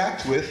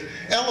 backed with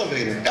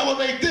Elevator.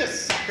 Elevate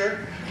this,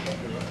 sucker.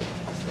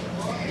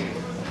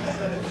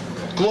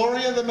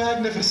 Gloria the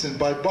Magnificent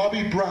by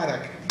Bobby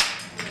Braddock.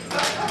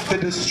 The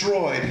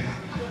Destroyed.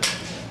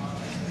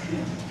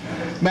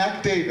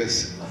 Mac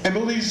Davis,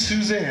 Emily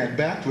Suzanne,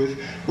 backed with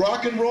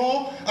Rock and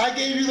Roll. I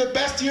gave you the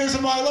best years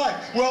of my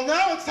life. Well,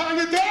 now it's time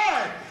to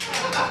die.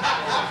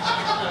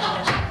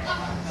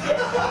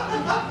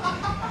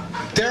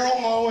 Daryl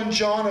Hall and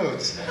John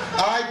Oates.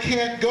 I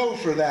can't go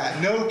for that.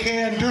 No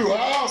can do.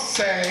 I'll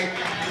say.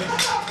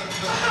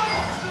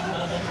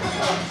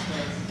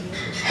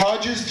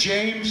 Hodges,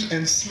 James,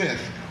 and Smith.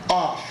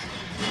 Off.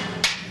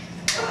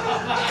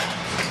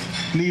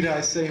 Need I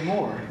say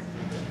more?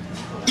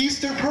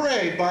 Easter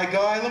Parade by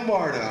Guy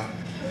Lombardo.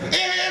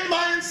 In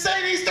my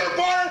insane Easter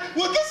barn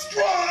with the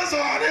straws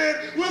on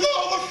it, with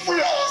all the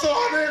frills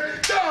on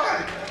it.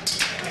 Die.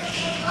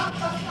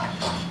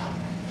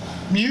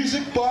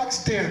 Music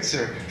Box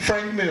Dancer,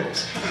 Frank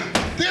Mills.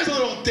 There's a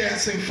little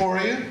dancing for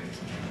you.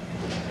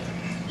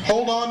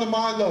 Hold On to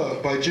My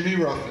Love by Jimmy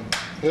Ruffin.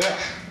 Ugh,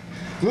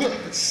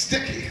 it's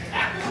sticky.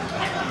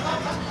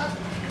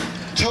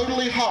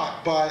 Totally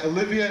Hot by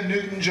Olivia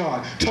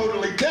Newton-John.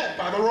 Totally Dead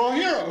by The Raw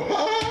Hero.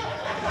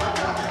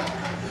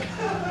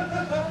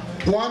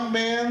 One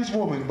Man's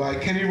Woman by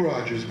Kenny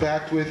Rogers,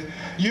 backed with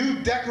You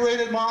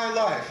decorated my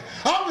life.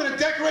 I'm going to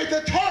decorate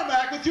the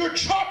tarmac with your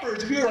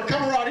choppers if you ever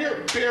come around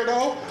here,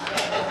 beardo.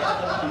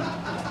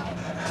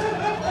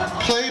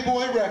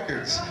 Playboy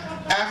Records,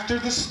 After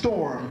the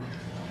Storm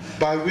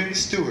by Wynn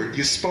Stewart.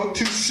 You spoke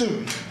too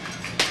soon.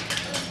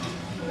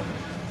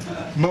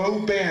 Mo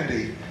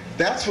Bandy,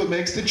 That's What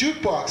Makes the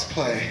Jukebox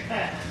Play.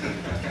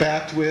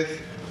 Backed with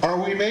Are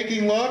We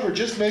Making Love or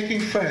Just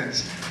Making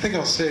Friends? I think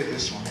I'll save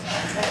this one.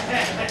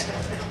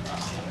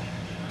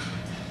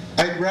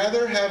 I'd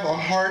rather have a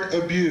heart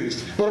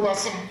abused. What about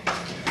some...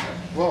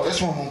 Well,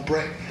 this one won't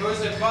break. Who's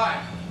it by?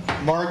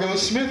 Margot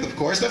Smith, of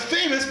course, the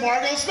famous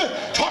Margot Smith,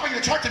 topping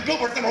the chart to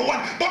Billboard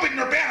 #1, bumping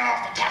Nirvana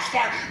off the top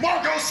spot.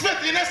 Margot Smith,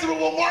 the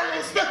inestimable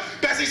Margot Smith.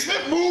 Bessie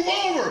Smith, move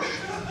over.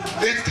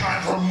 It's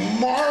time for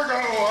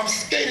Margot. I'm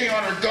skating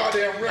on her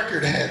goddamn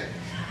record head.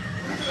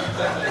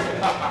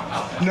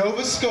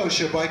 Nova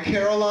Scotia by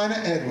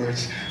Carolina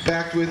Edwards,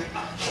 backed with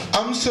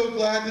I'm so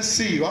glad to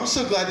see you. I'm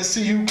so glad to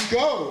see you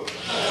go.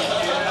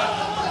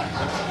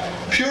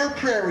 Pure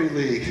Prairie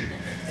League.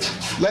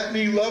 Let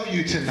Me Love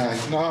You Tonight,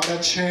 Not a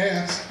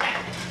Chance.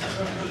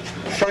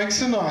 Frank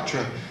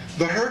Sinatra,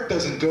 The Hurt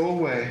Doesn't Go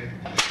Away.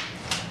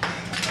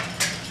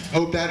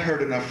 Hope that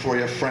hurt enough for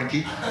you,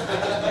 Frankie.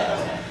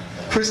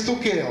 Crystal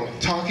Gale,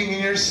 Talking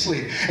in Your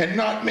Sleep, and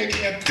not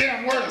making a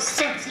damn word of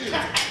sense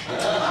either.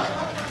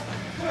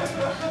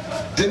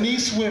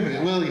 Denise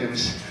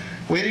Williams,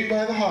 Waiting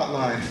by the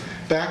Hotline,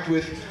 backed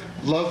with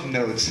Love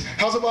Notes.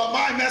 How's about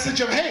my message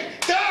of, hey,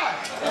 die!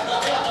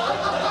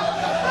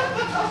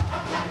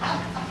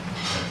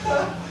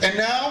 And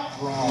now,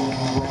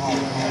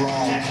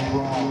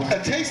 A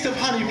Taste of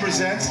Honey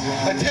presents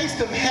A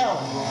Taste of Hell.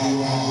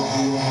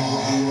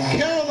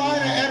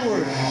 Carolina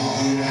Edwards.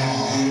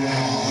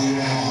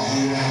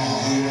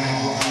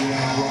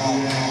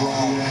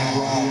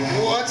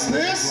 What's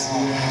this?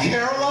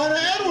 Carolina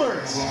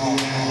Edwards.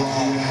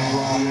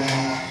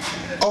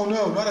 Oh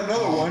no, not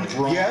another one.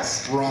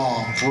 Yes?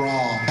 Wrong.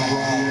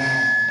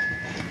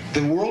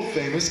 The world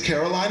famous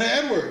Carolina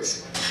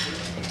Edwards.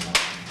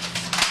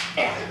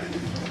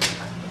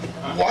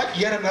 What?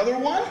 Yet another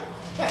one?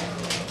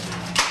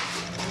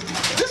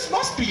 This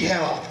must be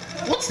hell.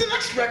 What's the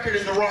next record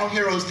in the Wrong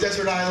Heroes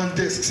Desert Island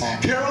Discs?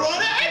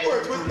 Carolina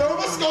Edwards with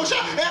Nova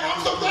Scotia, and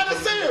I'm so glad to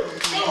see you.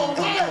 Go,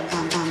 right.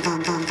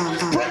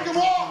 Break them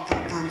off.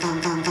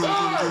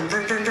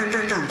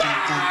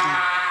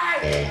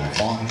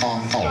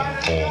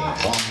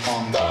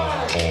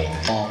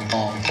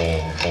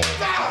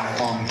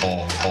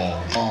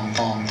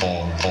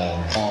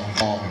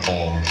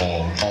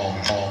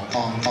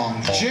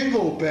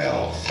 Jingle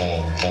bells,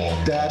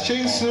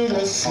 dashing through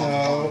the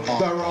snow,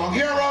 the wrong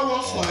hero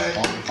will slay.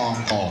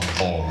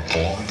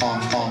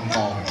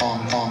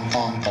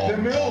 The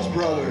Mills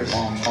Brothers,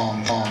 my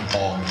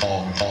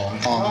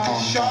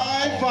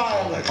shy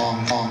violet.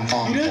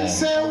 You didn't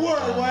say a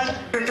word when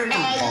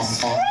I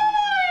destroy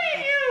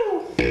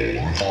you.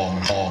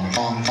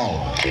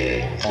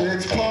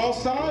 It's Paul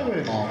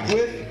Simon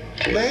with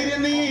Late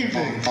in the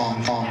Evening.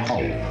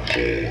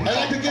 I'd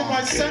like to give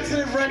my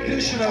sensitive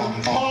rendition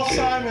of Paul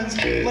Simon's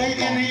Late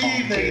in the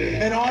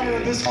Evening in honor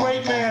of this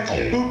great man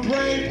who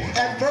braved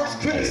adverse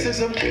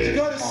criticism to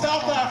go to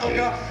South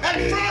Africa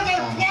and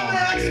further plunder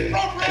and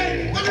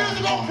expropriate the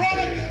musical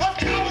product of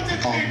talented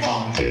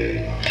people.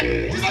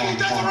 He's like he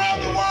does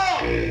around the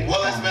world.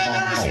 Will this man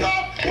never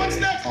stop? What's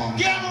next?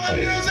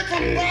 Gambling music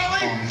from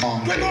Bali?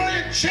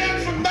 Gregorian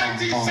chant from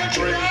 19th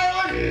century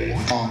Ireland?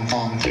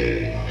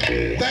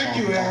 Thank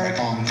you, Eric.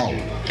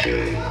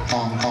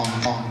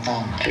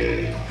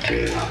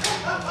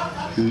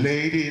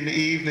 Late in the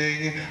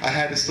evening, I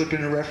had to slip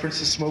in a reference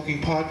to smoking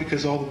pot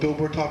because all the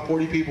Billboard Top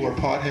 40 people are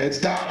potheads.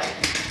 Stop.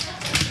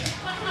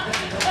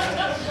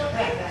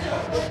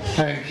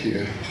 Thank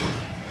you.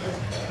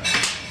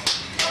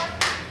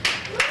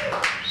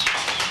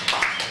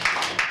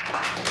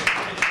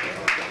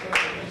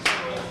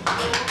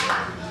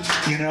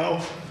 You know,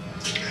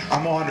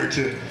 I'm honored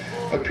to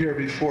appear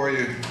before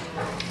you.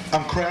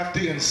 I'm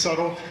crafty and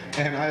subtle,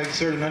 and I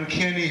exert an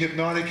uncanny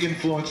hypnotic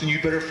influence, and you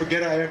better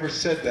forget I ever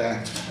said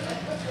that.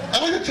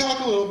 I'd like to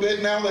talk a little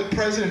bit, now that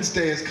President's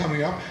Day is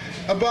coming up,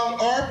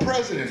 about our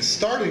presidents,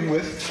 starting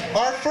with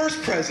our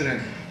first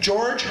president,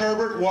 George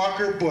Herbert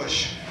Walker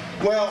Bush.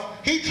 Well,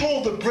 he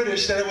told the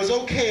British that it was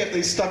okay if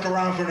they stuck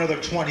around for another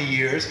 20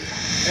 years,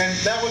 and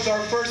that was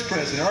our first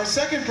president. Our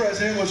second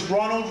president was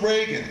Ronald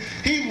Reagan.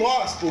 He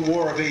lost the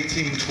War of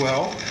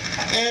 1812.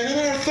 And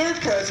then our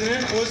third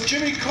president was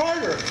Jimmy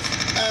Carter.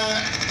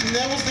 And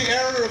that was the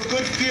era of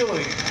good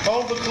feeling.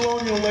 All the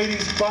colonial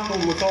ladies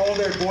bundled with all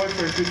their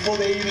boyfriends before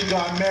they even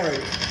got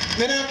married.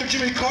 Then after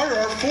Jimmy Carter,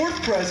 our fourth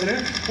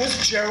president was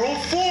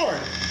Gerald Ford.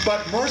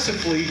 But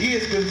mercifully, he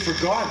has been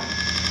forgotten.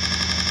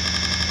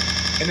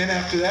 And then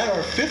after that,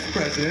 our fifth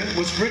president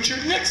was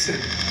Richard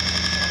Nixon.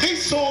 He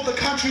sold the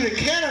country to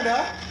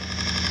Canada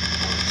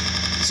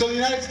So the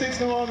United States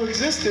no longer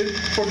existed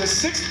for the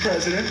 6th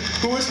president,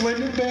 who was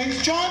Lyndon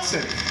Baines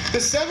Johnson. The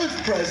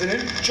 7th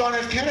president, John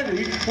F.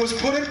 Kennedy, was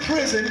put in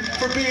prison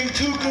for being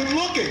too good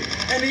looking.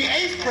 And the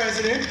 8th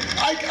president,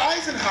 Ike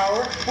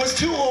Eisenhower, was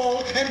too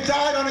old and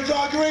died on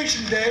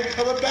Inauguration Day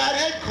of a bad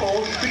head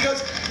cold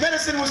because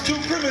medicine was too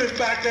primitive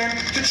back then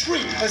to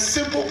treat a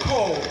simple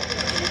cold.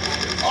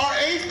 Our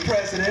 8th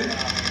president,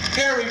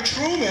 Harry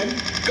Truman,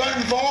 got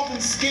involved in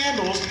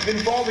scandals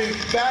involving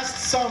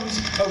vast sums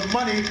of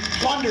money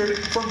plundered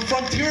from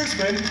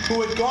frontiersmen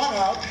who had gone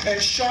out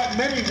and shot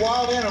many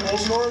wild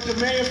animals in order to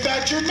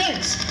manufacture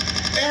minks.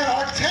 And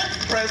our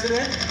 10th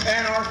president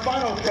and our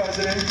final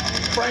president,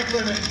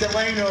 Franklin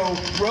Delano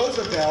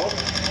Roosevelt,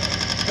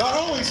 not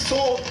only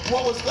sold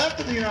what was left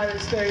of the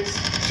United States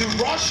to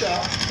Russia,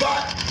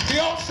 but he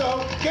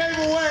also gave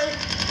away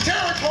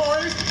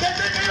territories that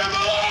didn't even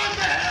belong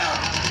to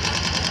him.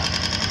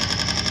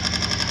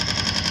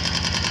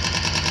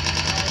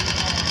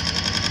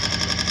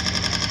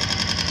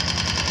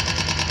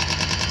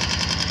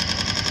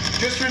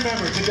 Just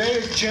remember, today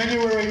is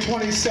January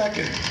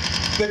 22nd,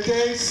 the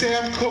day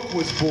Sam Cooke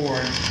was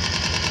born.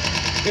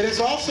 It is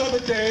also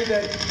the day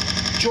that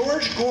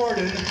George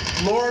Gordon,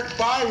 Lord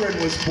Byron,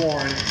 was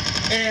born.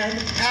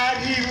 And had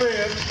he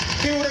lived,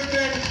 he would have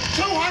been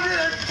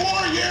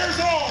 204 years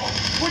old,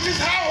 which is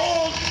how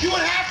old you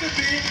would have to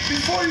be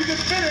before you could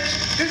finish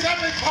his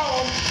epic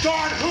poem,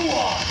 Don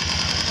Juan.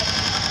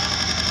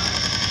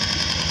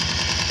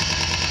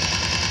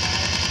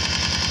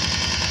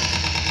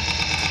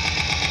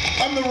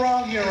 I'm the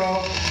wrong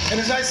hero, and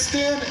as I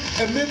stand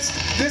amidst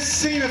this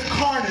scene of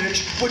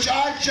carnage, which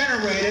I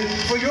generated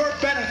for your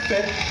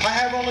benefit, I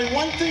have only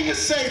one thing to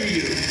say to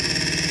you.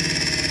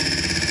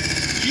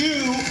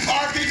 You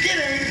are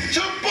beginning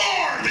to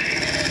bore me!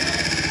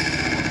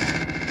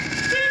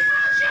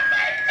 Because you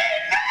make me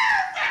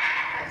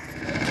nervous!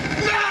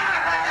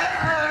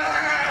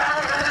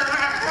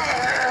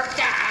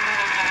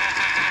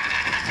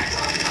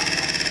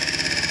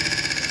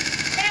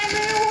 And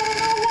you wanna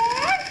know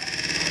why?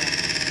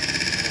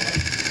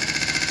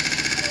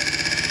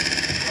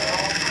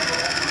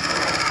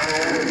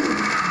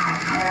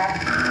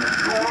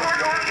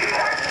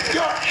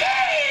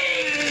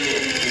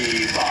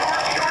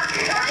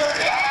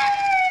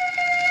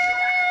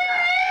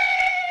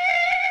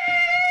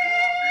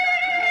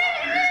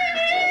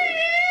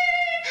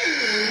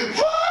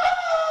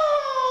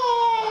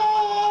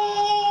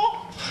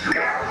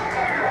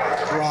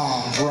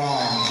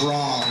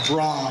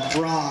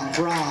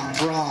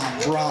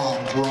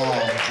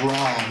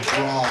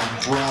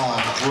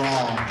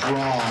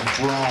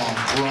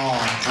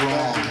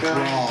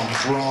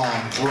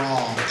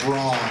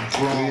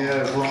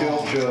 We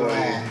have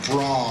Killjoy,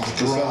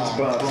 The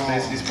Sunspots,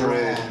 Macy's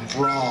Parade,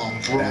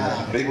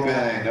 and Big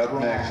Bang up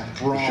next.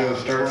 The show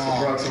starts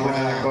approximately 9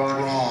 o'clock,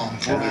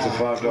 and there's a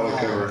 $5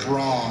 cover.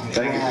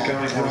 Thank you for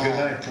coming. Have a good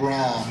night.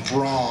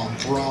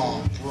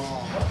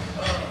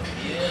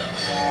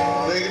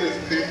 Negative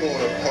people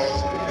and a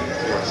positive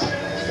influence.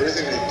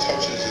 Everything he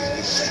touches is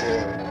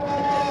destroyed.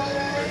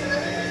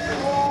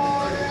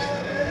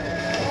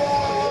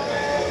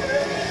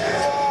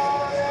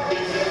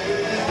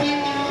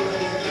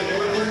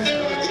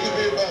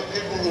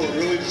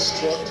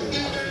 Destructive.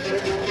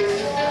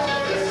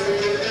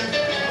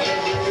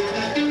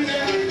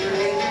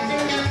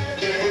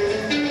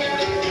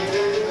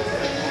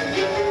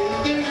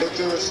 But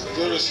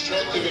they're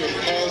destructive in a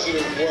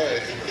positive way.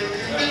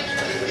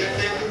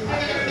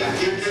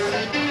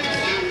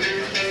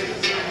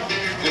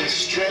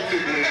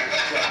 Instructively.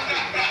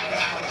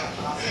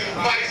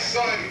 My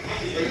son,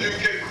 if you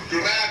can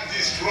grab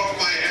this from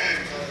my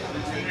hand.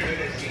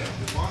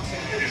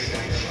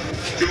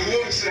 The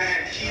wounds that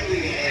had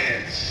healing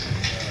hands.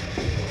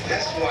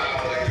 That's why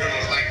all the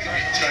girls like to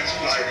be touched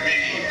by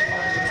me.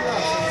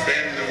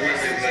 And the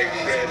women like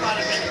Freddy.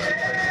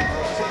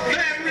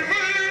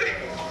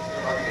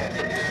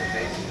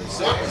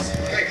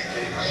 Thanks,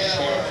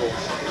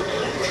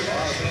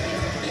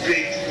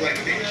 baked like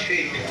a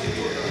cake.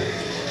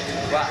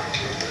 Wow.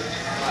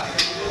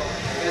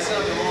 There's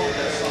something wrong with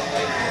that song.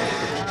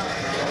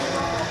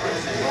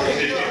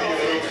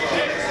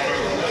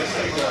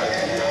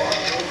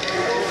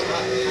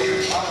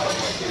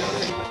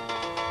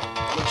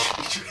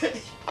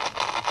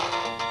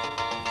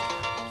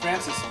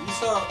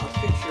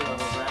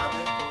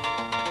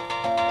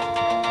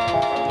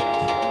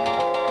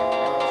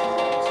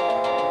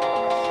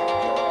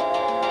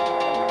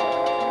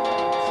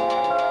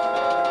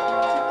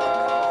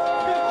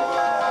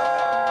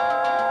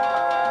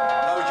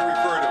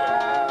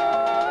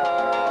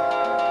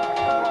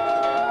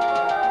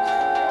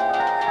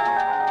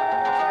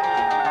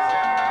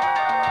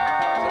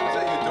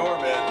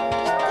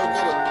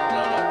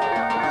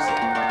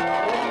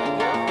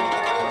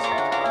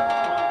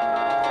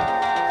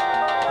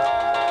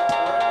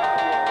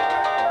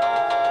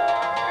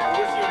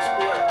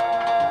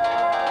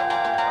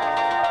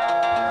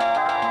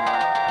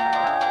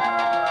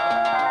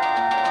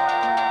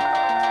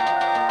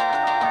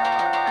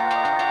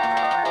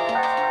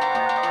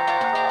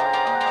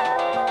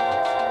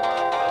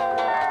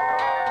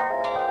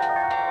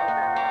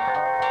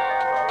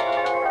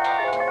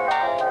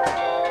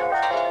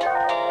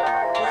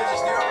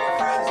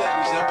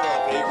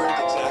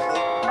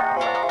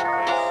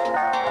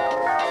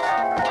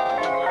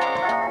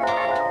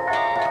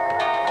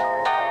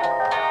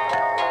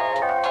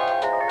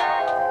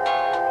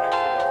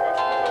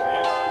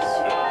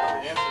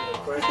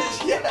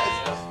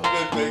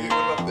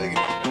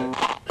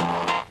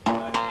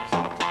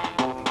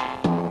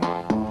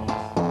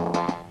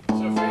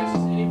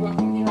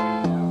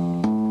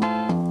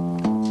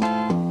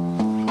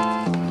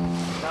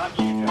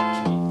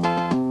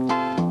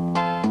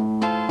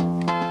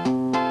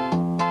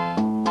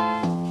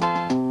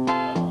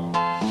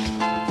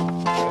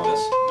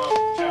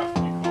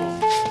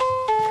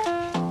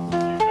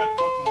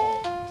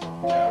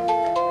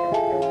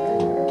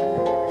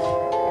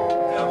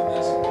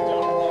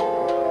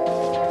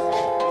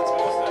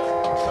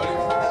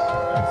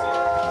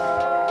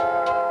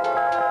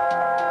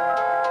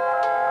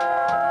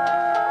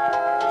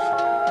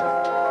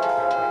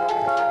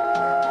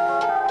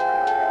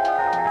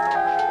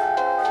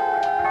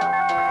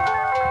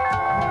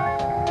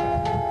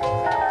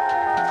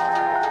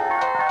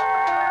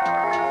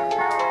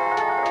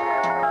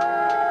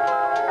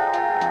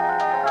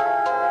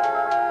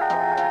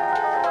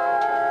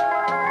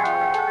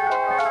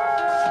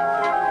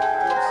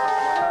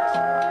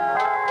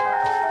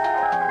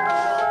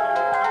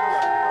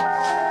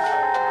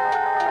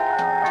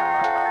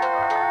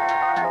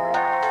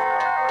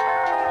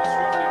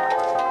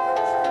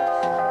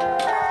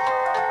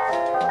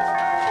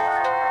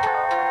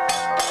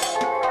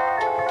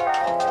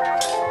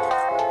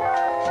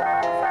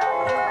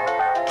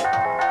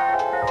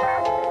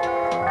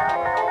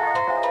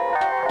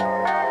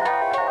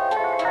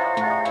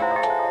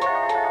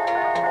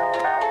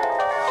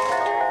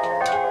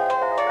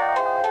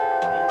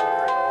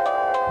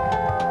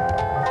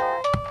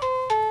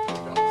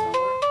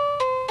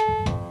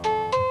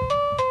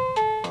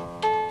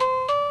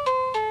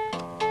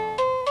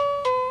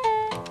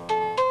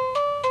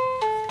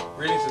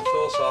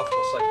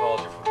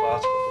 psychology from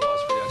classical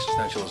philosophy to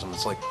existentialism.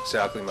 It's like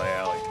exactly my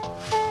alley.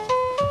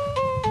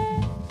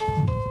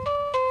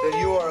 That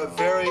you are a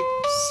very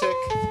sick.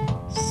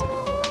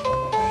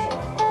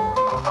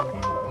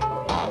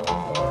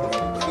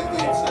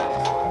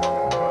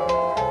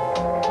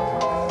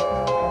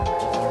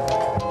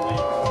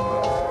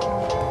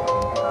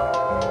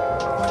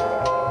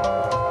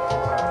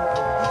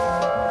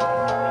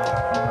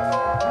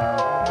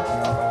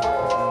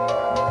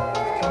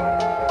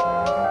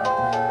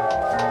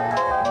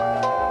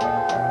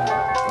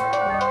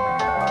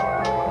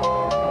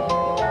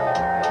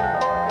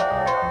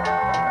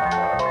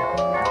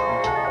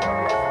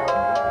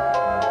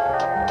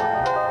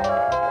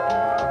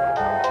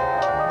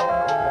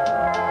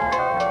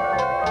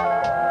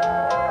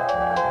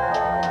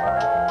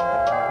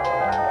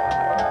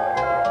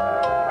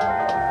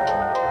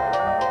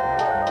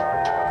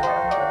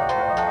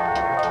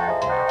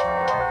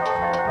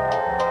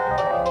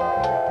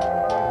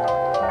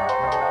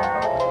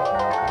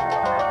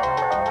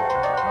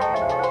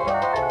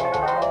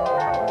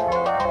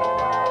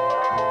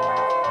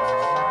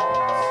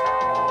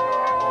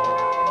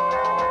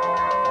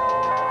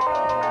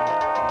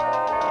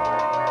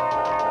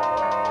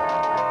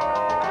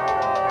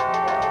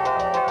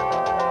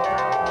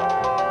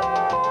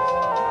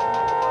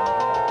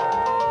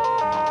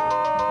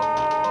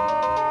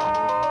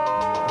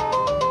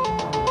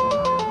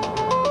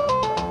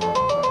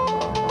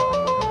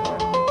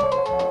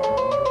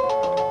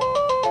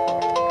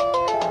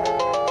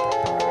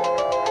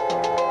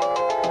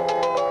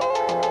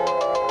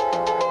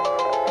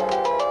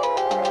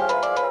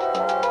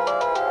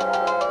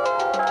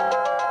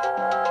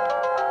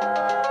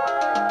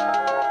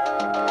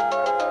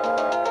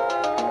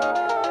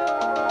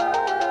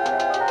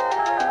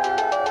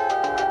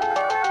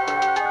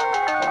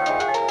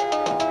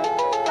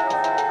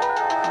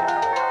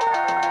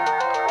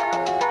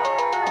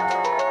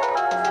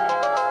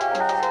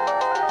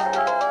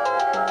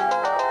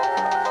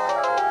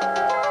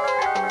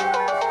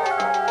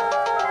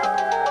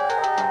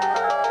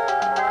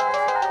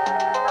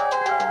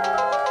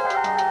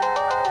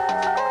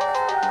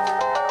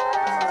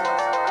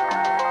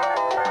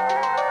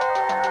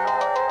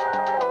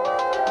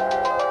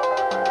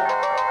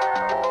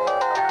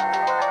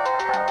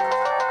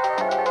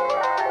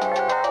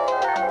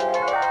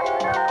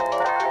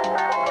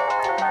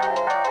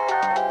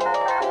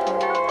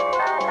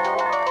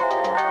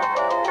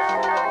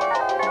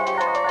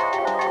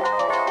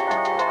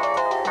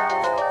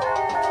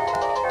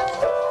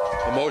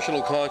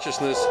 Emotional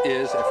consciousness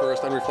is at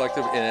first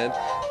unreflective and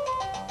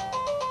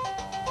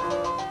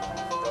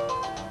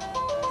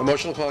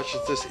emotional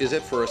consciousness is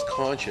at first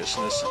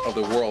consciousness of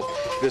the world.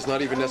 It is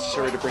not even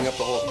necessary to bring up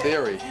the whole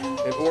theory.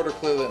 In order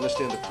clearly to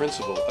understand the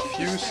principle, a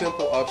few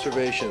simple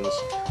observations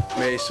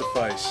may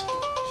suffice.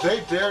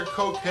 They dared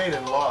cocaine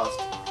and lost.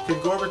 Can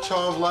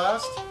Gorbachev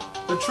last?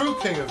 The true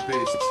king of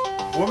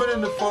beasts. Woman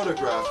in the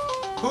photograph.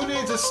 Who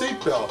needs a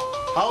seatbelt?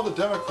 How the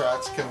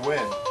Democrats can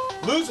win.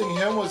 Losing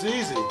him was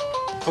easy.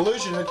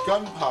 Collision at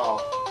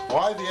Gunpowder.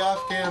 Why the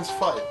Afghans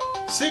fight.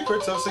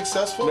 Secrets of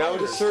successful Now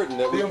leaders. it is certain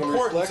that we the can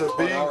importance reflect of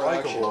being on our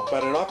action, likable.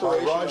 but an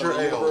operation by Roger of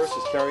the Ailes. universe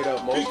is carried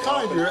out most Be kind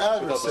often to your without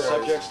the adversaries.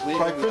 subjects leaving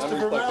By the Christopher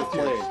unreflected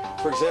Matthews. plane.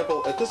 For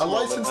example, at this A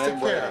moment License I to am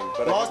Care, writing,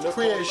 but I Lost have no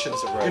Creations,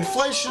 consciousness of writing.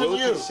 Inflation Will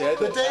and it You, be said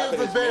The that Day of habit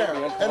the has made Bear, me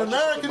An unconscious of the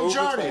American movements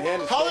my Journey,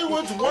 hand is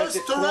Hollywood's making Worst as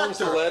it forms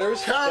the Director, letters?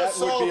 That would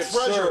be Carousel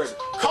absurd. Treasures,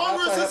 Perhaps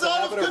Congress I have is the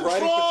out of habit of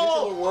writing particular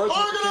control, words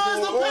in organize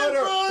the particular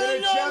order. paper In a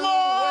in your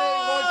general way,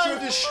 once you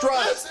life.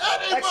 distrust It's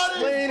anybody's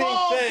explaining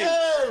ball things.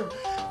 game.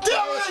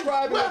 Dealing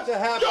Describing it with to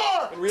happen.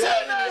 your In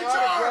reality, the art of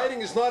teenager.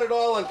 writing is not at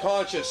all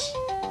unconscious.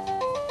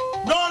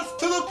 North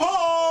to the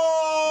pole.